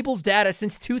protecting people's data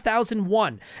since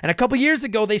 2001. And a couple years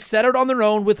ago, they set out on their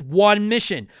own with one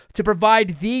mission, to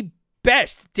provide the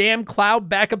best damn cloud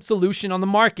backup solution on the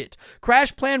market.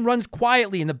 CrashPlan runs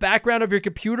quietly in the background of your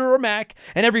computer or Mac,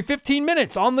 and every 15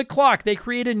 minutes on the clock, they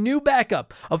create a new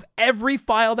backup of every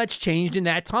file that's changed in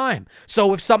that time.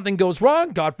 So if something goes wrong,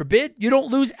 God forbid, you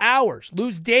don't lose hours,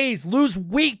 lose days, lose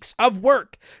weeks of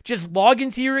work. Just log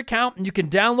into your account and you can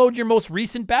download your most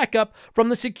recent backup from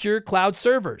the secure cloud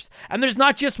servers. And there's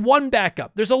not just one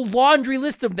backup. There's a laundry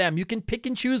list of them. You can pick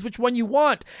and choose which one you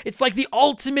want. It's like the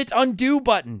ultimate undo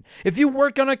button. If you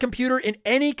work on a computer in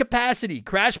any capacity,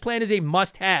 CrashPlan is a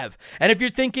must-have. And if you're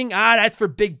thinking, that's for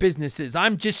big businesses,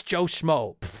 I'm just Joe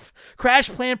Schmo.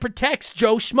 CrashPlan protects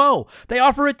Joe Schmo. They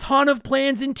offer a ton of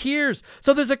plans and tiers.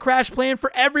 So there's a CrashPlan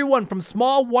for everyone from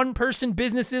small one-person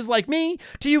businesses like me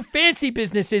to you fancy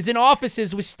businesses in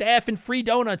offices with staff and free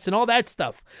donuts and all that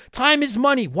stuff. Time is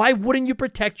money. Why wouldn't you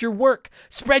protect your work?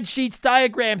 Spreadsheets,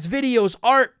 diagrams, videos,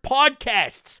 art,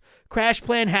 podcasts.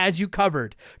 CrashPlan has you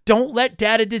covered. Don't let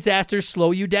data disasters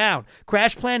slow you down.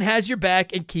 CrashPlan has your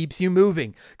back and keeps you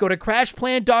moving. Go to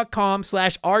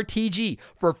CrashPlan.com/RTG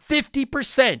for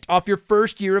 50% off your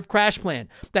first year of CrashPlan.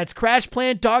 That's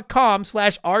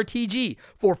CrashPlan.com/RTG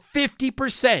for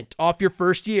 50% off your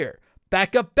first year.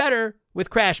 Back up better with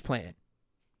CrashPlan.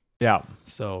 Yeah.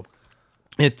 So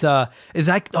it is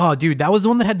that. Oh, dude, that was the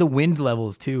one that had the wind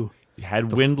levels too. You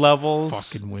had wind levels.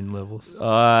 Fucking wind levels.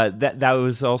 That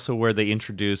was also where they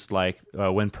introduced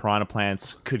when piranha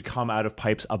plants could come out of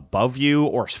pipes above you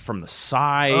or from the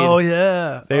side. Oh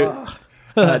yeah.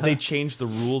 They changed the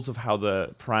rules of how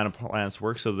the piranha plants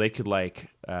work, so they could like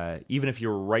even if you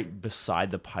were right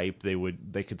beside the pipe,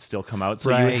 they could still come out.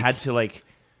 So Right. you had to like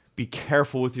be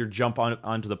careful with your jump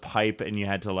onto the pipe, and you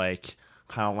had to like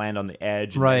kind of land on the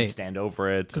edge and Right. then stand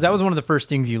over it. Because that was one of the first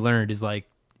things you learned is like,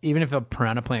 even if a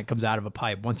piranha plant comes out of a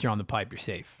pipe, once you're on the pipe, you're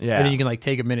safe. Yeah. And then you can like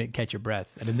take a minute and catch your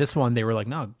breath. And in this one, they were like,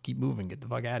 no, keep moving. Get the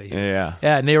fuck out of here. Yeah.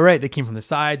 Yeah. And they were right. They came from the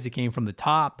sides. They came from the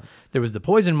top. There was the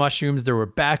poison mushrooms. There were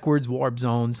backwards warp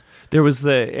zones. There was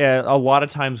a lot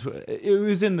of times it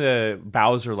was in the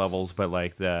Bowser levels, but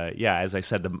like as I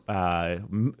said,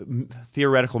 the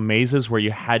theoretical mazes where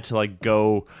you had to like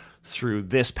go through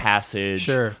this passage.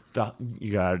 Sure.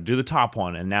 You got to do the top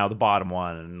one and now the bottom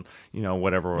one and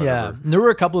whatever. Yeah. And there were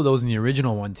a couple of those in the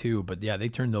original one too, but yeah, they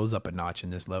turned those up a notch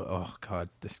in this level. Oh God,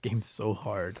 this game's so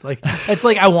hard. Like, it's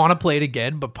like I want to play it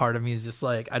again, but part of me is just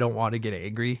like, I don't want to get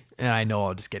angry, and I know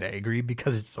I'll just get angry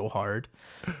because it's so hard.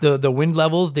 The wind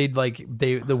levels, the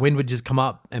wind would just come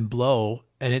up and blow,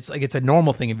 and it's like, it's a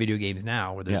normal thing in video games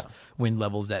now where there's wind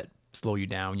levels that slow you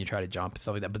down when you try to jump and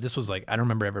stuff like that. But this was like, I don't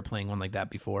remember ever playing one like that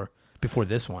before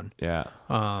this one. Yeah.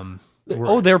 They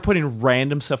were putting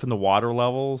random stuff in the water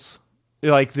levels.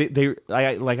 Like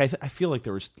I feel like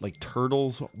there was like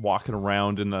turtles walking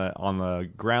around on the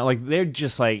ground. Like they're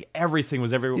just like everything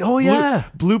was everywhere. Oh, yeah.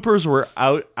 Bloopers were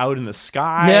out in the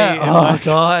sky. Yeah. And Oh like,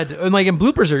 God. And like, and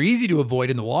bloopers are easy to avoid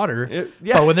in the water.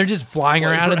 Yeah. But when they're just flying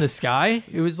around in the sky,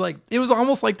 it was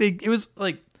almost like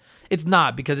it's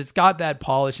not, because it's got that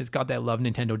polish, it's got that love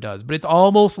Nintendo does, but it's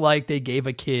almost like they gave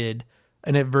a kid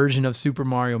a version of Super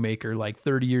Mario Maker like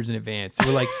 30 years in advance. They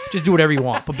were like, just do whatever you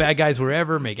want, put bad guys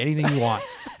wherever, make anything you want.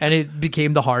 And it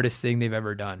became the hardest thing they've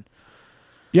ever done.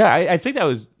 Yeah, I think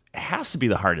it has to be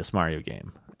the hardest Mario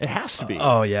game. It has to be.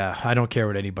 Oh yeah, I don't care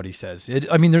what anybody says.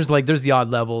 There's the odd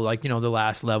level, like, the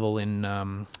last level in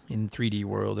 3D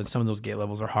World, and some of those gate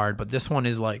levels are hard, but this one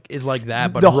is like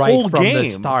that, but The right whole from the game.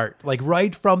 start. Like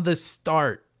right from the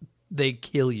start, they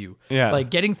kill you. Yeah.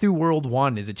 Like getting through World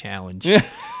 1 is a challenge. Yeah.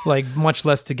 Like much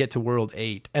less to get to World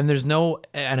 8. And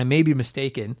I may be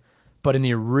mistaken, but in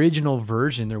the original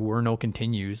version there were no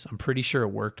continues. I'm pretty sure it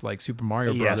worked like Super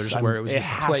Mario Brothers, where it was just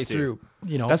has play to. through.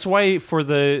 That's why for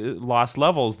the lost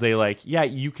levels, they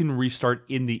you can restart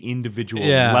in the individual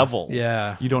level.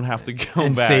 Yeah. You don't have to go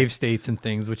and back. save states and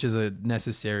things, which is a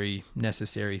necessary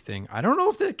thing. I don't know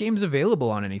if that game's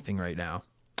available on anything right now.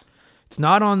 It's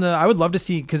not on I would love to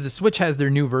see, because the Switch has their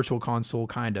new virtual console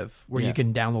kind of, where you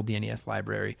can download the NES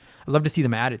library. I'd love to see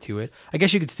them add it to it. I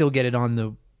guess you could still get it on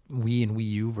the Wii and Wii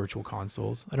U virtual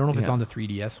consoles. I don't know if it's on the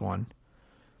 3DS one.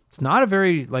 It's not a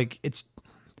very,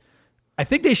 I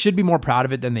think they should be more proud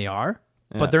of it than they are,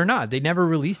 but they're not. They never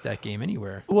released that game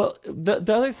anywhere. Well,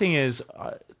 the other thing is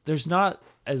there's not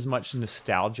as much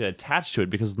nostalgia attached to it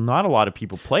because not a lot of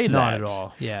people played that. Not at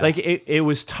all, yeah. Like it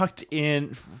was tucked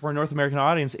in, for a North American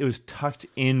audience, it was tucked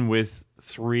in with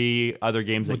 3 other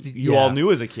games that you all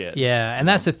knew as a kid. Yeah, and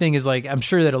that's the thing is, like, I'm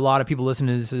sure that a lot of people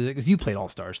listening to this, because you played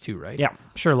All-Stars too, right? Yeah. I'm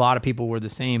sure a lot of people were the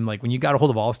same. Like, when you got a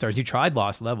hold of All-Stars, you tried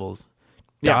Lost Levels,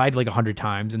 died like 100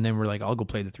 times, and then we're like, I'll go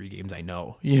play the 3 games I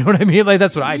know. You know what I mean? Like,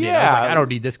 that's what I did. I was like, I don't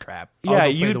need this crap. I'll go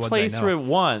You'd the ones play I know. through it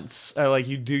once, like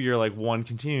you do your one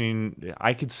continuing.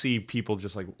 I could see people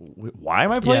just like, why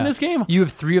am I playing this game? You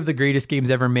have 3 of the greatest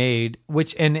games ever made,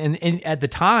 which and at the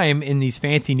time in these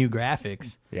fancy new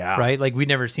graphics. Yeah. Right? Like, we'd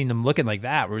never seen them looking like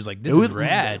that, where it was like, this is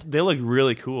rad. They look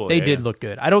really cool. They did look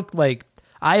good.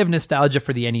 I have nostalgia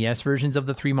for the NES versions of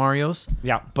the 3 Marios.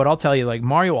 Yeah. But I'll tell you, like,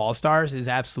 Mario All-Stars is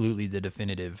absolutely the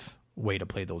definitive way to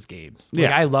play those games. Like,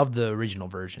 Yeah. I love the original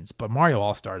versions, but Mario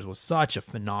All-Stars was such a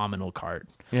phenomenal cart.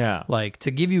 Yeah. Like, to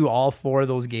give you all 4 of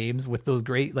those games with those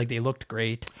great, like, they looked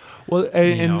great. Well,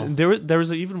 and there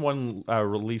was even one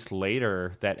released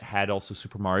later that had also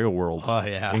Super Mario World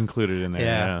included in there.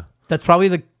 Yeah. That's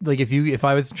probably if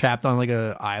I was trapped on like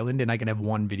a island and I can have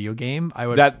one video game, I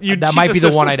would That- you'd that cheat might the be the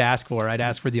one system. I'd ask for. I'd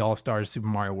ask for the All-Stars Super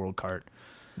Mario World cart.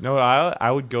 No, I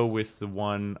would go with the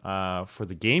one for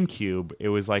the GameCube. It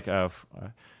was like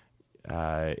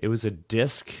it was a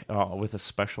disc with a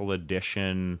special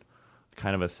edition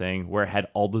kind of a thing where it had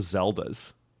all the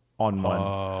Zeldas on one.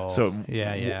 Oh, So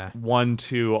yeah. 1,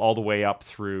 2, all the way up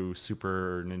through it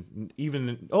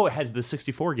had the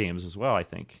 64 games as well, I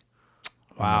think.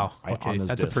 Wow. on Okay, those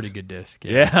that's a discs. pretty good disc.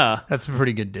 Yeah. That's a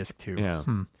pretty good disc too. Yeah.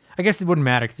 I guess it wouldn't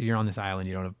matter because you're on this island.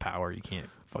 You don't have power. You can't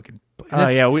fucking.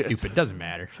 That's stupid. Doesn't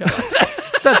matter. Shut up.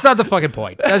 That's not the fucking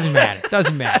point. Doesn't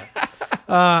matter.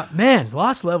 Man,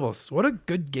 Lost Levels. What a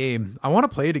good game. I want to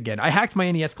play it again. I hacked my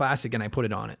NES Classic and I put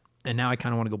it on it, and now I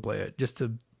kind of want to go play it.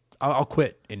 I'll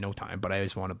quit in no time, but I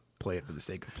just want to play it for the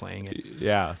sake of playing it.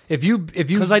 Yeah. If you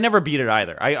Because I never beat it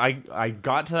either. I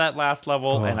got to that last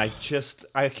level and I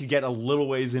could get a little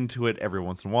ways into it every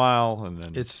once in a while, and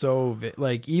then it's so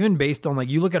like even based on like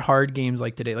you look at hard games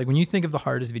like today, like when you think of the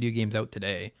hardest video games out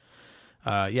today,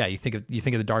 you think of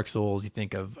the Dark Souls, you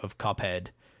think of Cuphead.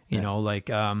 You know, like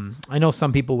I know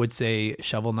some people would say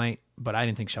Shovel Knight, but I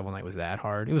didn't think Shovel Knight was that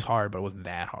hard. It was hard, but it wasn't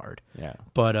that hard. Yeah.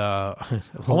 But I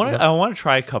want to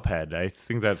try Cuphead. I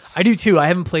think that's I do too. I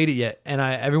haven't played it yet, and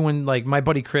everyone like my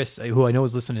buddy Chris, who I know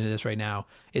is listening to this right now,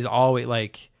 is always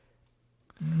like.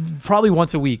 Probably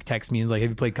once a week text me and is like,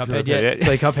 have you played Cuphead yet?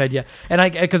 Play Cuphead yet?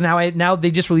 And because now they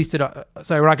just released it.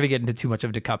 Sorry, we're not going to get into too much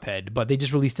of the Cuphead, but they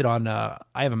just released it on. I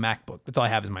have a MacBook. That's all I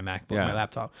have is my MacBook, my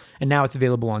laptop, and now it's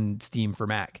available on Steam for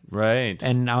Mac. Right.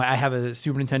 And now I have a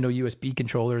Super Nintendo USB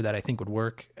controller that I think would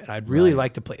work, and I'd really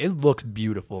like to play. It looks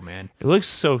beautiful, man. It looks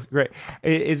so great.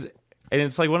 And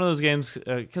it's like one of those games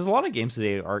because a lot of games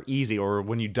today are easy, or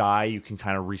when you die, you can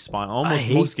kind of respawn. Almost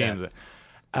most games.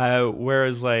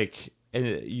 Whereas like. And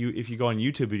if you go on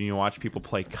YouTube and you watch people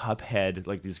play Cuphead,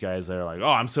 like these guys that are like, oh,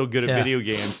 I'm so good at video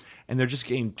games, and they're just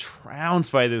getting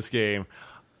trounced by this game.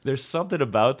 There's something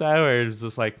about that where it's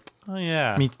just like, oh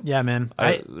yeah, man.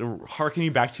 Harking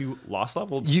you back to Lost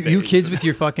Levels. You kids with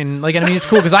your fucking like, I mean, it's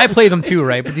cool because I play them too,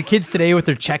 right? But the kids today with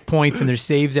their checkpoints and their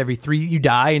saves every 3, you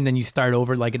die and then you start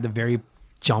over like at the very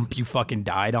jump you fucking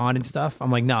died on and stuff. I'm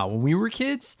like, no, when we were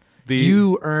kids,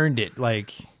 you earned it,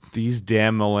 like. These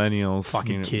damn millennials.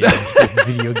 Fucking kids with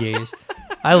video games.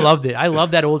 I loved it. I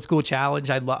love that old school challenge.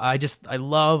 I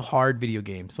love hard video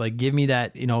games. Like, give me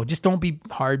that, just don't be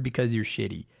hard because you're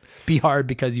shitty. Be hard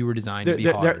because you were designed to be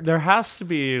hard. There has to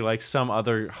be like some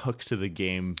other hook to the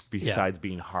game besides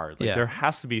being hard. Like there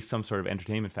has to be some sort of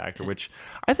entertainment factor, which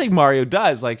I think Mario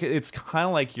does. Like it's kind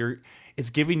of like it's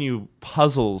giving you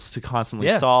puzzles to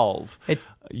constantly solve.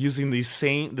 Using these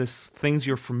things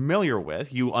you're familiar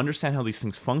with, you understand how these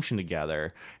things function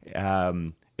together.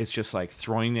 It's just like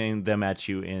throwing them at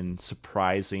you in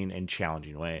surprising and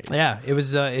challenging ways. Yeah, it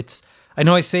was. I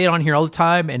know I say it on here all the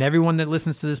time, and everyone that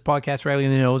listens to this podcast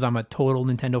regularly knows I'm a total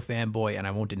Nintendo fanboy, and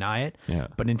I won't deny it. Yeah.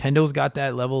 But Nintendo's got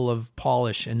that level of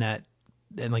polish and that.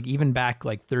 And like even back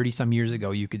like 30 some years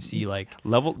ago, you could see like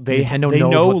Nintendo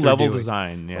knows know what level doing.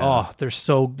 Design. Yeah. Oh,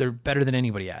 they're better than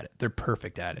anybody at it. They're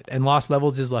perfect at it. And Lost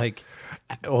Levels is like,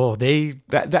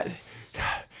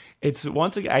 it's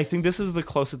once again. I think this is the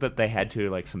closest that they had to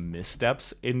like some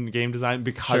missteps in game design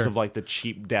because of like the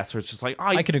cheap deaths. Where it's just like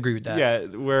I can agree with that. Yeah,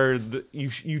 where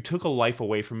you took a life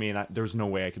away from me, and there was no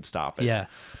way I could stop it. Yeah,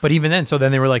 but even then, so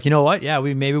then they were like, you know what? Yeah,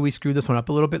 maybe we screwed this one up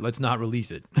a little bit. Let's not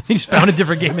release it. They just found a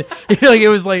different game. It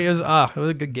was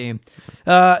a good game.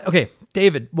 Okay,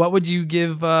 David, what would you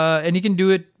give? And you can do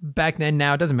it back then.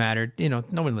 Now it doesn't matter. No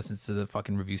one listens to the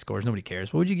fucking review scores. Nobody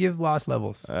cares. What would you give Lost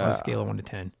Levels on a scale of 1 to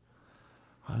 10?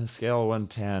 On a scale of 1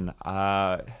 to 10,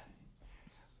 I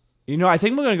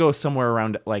think we're gonna go somewhere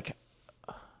around like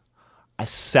a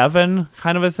 7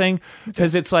 kind of a thing,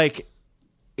 because it's like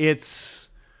they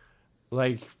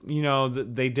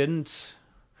didn't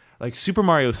like Super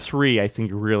Mario 3. I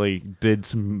think really did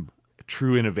some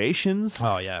true innovations.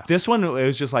 Oh yeah, this one it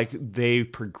was just like they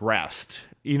progressed.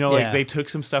 Like they took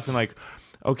some stuff and like.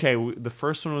 Okay, the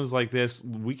first one was like this.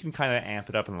 We can kind of amp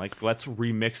it up and like let's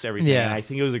remix everything. Yeah. And I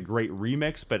think it was a great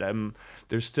remix, but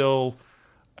there's still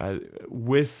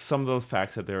with some of the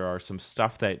facts that there are some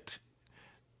stuff that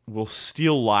will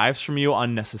steal lives from you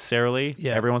unnecessarily.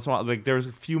 Yeah. Every once in a while, like there's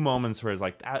a few moments where it's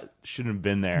like that shouldn't have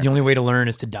been there. The only way to learn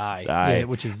is to die.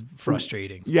 Which is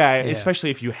frustrating. Yeah,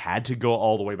 especially if you had to go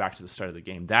all the way back to the start of the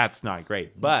game. That's not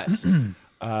great, but.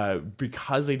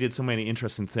 Because they did so many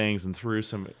interesting things and threw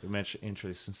some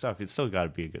interesting stuff, it's still got to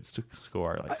be a good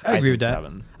score. Like I agree with that.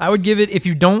 7. I would give it, if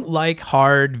you don't like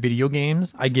hard video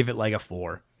games, I give it like a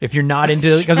 4. If you're not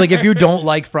into, because like if you don't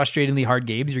like frustratingly hard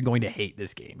games, you're going to hate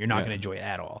this game. You're not going to enjoy it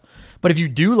at all. But if you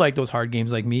do like those hard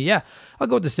games like me, I'll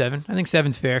go with the 7. I think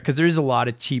 7's fair because there is a lot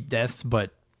of cheap deaths,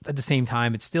 but at the same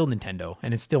time, it's still Nintendo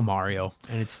and it's still Mario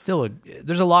and it's still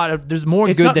there's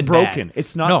more good than broken. Bad.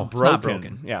 It's not broken. It's not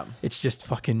broken. Yeah, it's just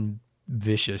fucking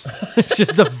vicious. It's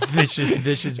just a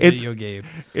vicious video game.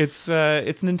 It's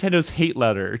Nintendo's hate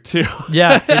letter too.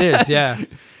 Yeah, it is. Yeah,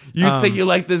 you think you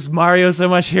like this Mario so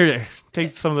much? Here,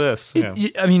 take some of this.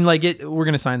 I mean, like we're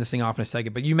gonna sign this thing off in a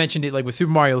second, but you mentioned it like with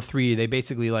Super Mario 3, they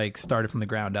basically like started from the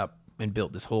ground up and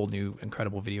built this whole new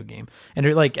incredible video game.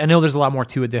 And like I know there's a lot more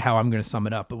to it than how I'm going to sum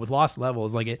it up, but with Lost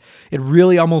Levels, like it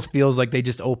really almost feels like they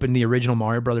just opened the original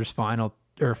Mario Brothers file,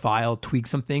 tweaked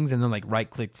some things, and then like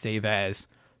right-clicked save as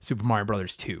Super Mario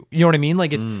Brothers 2. You know what I mean?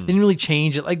 Like they didn't really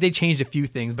change it. Like they changed a few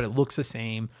things, but it looks the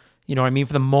same. You know what I mean?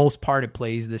 For the most part, it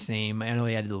plays the same. I know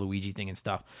they added the Luigi thing and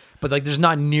stuff, but like, there's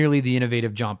not nearly the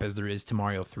innovative jump as there is to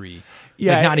Mario 3.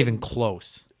 Yeah, like, not even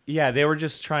close. Yeah, they were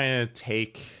just trying to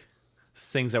take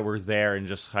things that were there and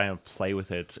just kind of play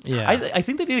with it. Yeah. I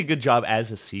think they did a good job as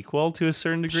a sequel to a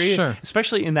certain degree, Sure.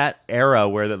 especially in that era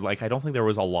where I don't think there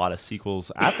was a lot of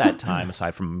sequels at that time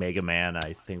aside from Mega Man.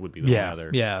 I think would be the Yeah, other.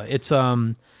 yeah. It's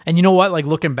and you know what? Like,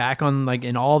 looking back on like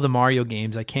in all the Mario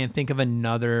games, I can't think of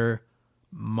another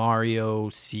Mario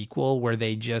sequel where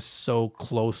they just so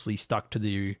closely stuck to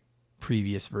the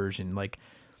previous version. Like,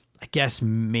 I guess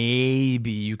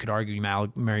maybe you could argue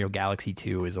Mario Galaxy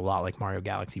 2 is a lot like Mario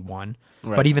Galaxy 1.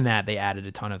 Right. But even that, they added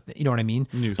a ton of, you know what I mean?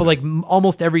 New But like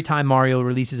almost every time Mario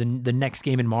releases, the next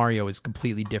game in Mario is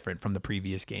completely different from the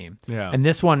previous game. Yeah. And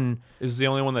this one, Is the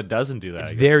only one that doesn't do that.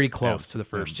 it's I guess. very close to the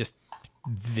first, just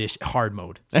hard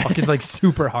mode. Fucking like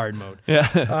super hard mode.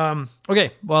 Yeah.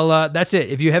 Okay, well, that's it.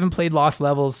 If you haven't played Lost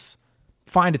Levels,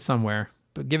 find it somewhere,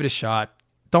 but give it a shot.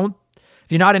 If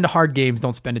you're not into hard games,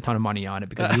 don't spend a ton of money on it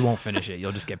because you won't finish it.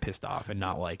 You'll just get pissed off and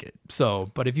not like it. So,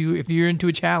 but if you're into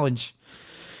a challenge,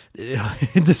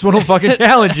 this one will fucking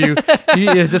challenge you.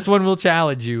 This one will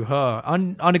challenge you.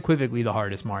 Unequivocally the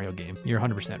hardest Mario game. You're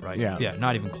 100% right. Yeah.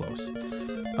 Not even close.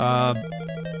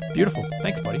 Beautiful.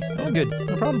 Thanks, buddy. That was good.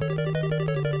 No problem.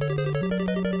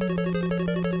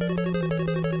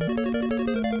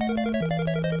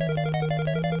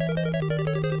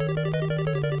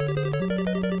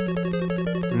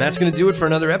 And that's going to do it for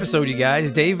another episode, you guys.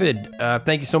 David,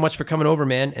 thank you so much for coming over,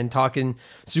 man, and talking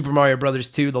Super Mario Brothers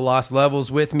 2, The Lost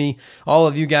Levels with me. All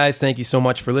of you guys, thank you so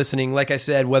much for listening. Like I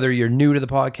said, whether you're new to the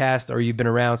podcast or you've been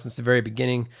around since the very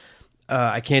beginning,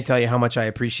 I can't tell you how much I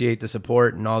appreciate the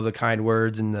support and all the kind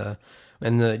words and the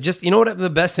just, you know what,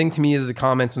 the best thing to me is the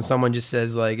comments when someone just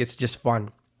says, like, it's just fun.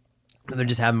 They're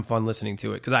just having fun listening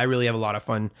to it, because I really have a lot of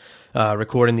fun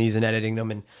recording these and editing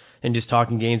them and just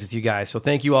talking games with you guys. So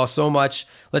thank you all so much.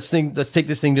 Let's take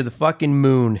this thing to the fucking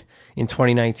moon in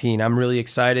 2019. I'm really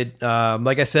excited.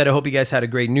 Like I said, I hope you guys had a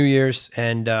great New Year's,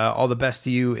 and all the best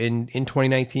to you in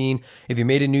 2019. If you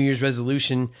made a New Year's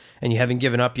resolution and you haven't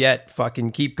given up yet,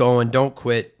 fucking keep going. Don't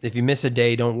quit. If you miss a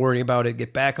day, don't worry about it.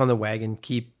 Get back on the wagon.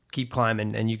 Keep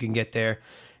climbing, and you can get there.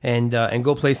 And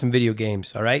go play some video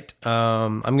games, all right?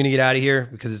 I'm going to get out of here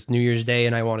because it's New Year's Day,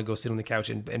 and I want to go sit on the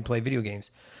couch and play video games,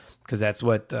 because that's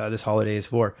what this holiday is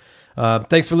for.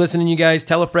 Thanks for listening, you guys.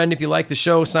 Tell a friend if you like the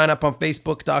show. Sign up on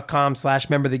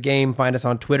Facebook.com/MemberTheGame. Find us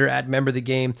on Twitter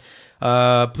 @MemberTheGame.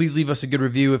 Please leave us a good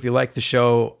review if you like the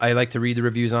show. I like to read the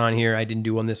reviews on here. I didn't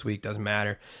do one this week. Doesn't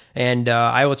matter. And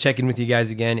I will check in with you guys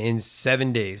again in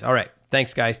 7 days. All right.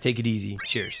 Thanks, guys. Take it easy.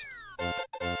 Cheers.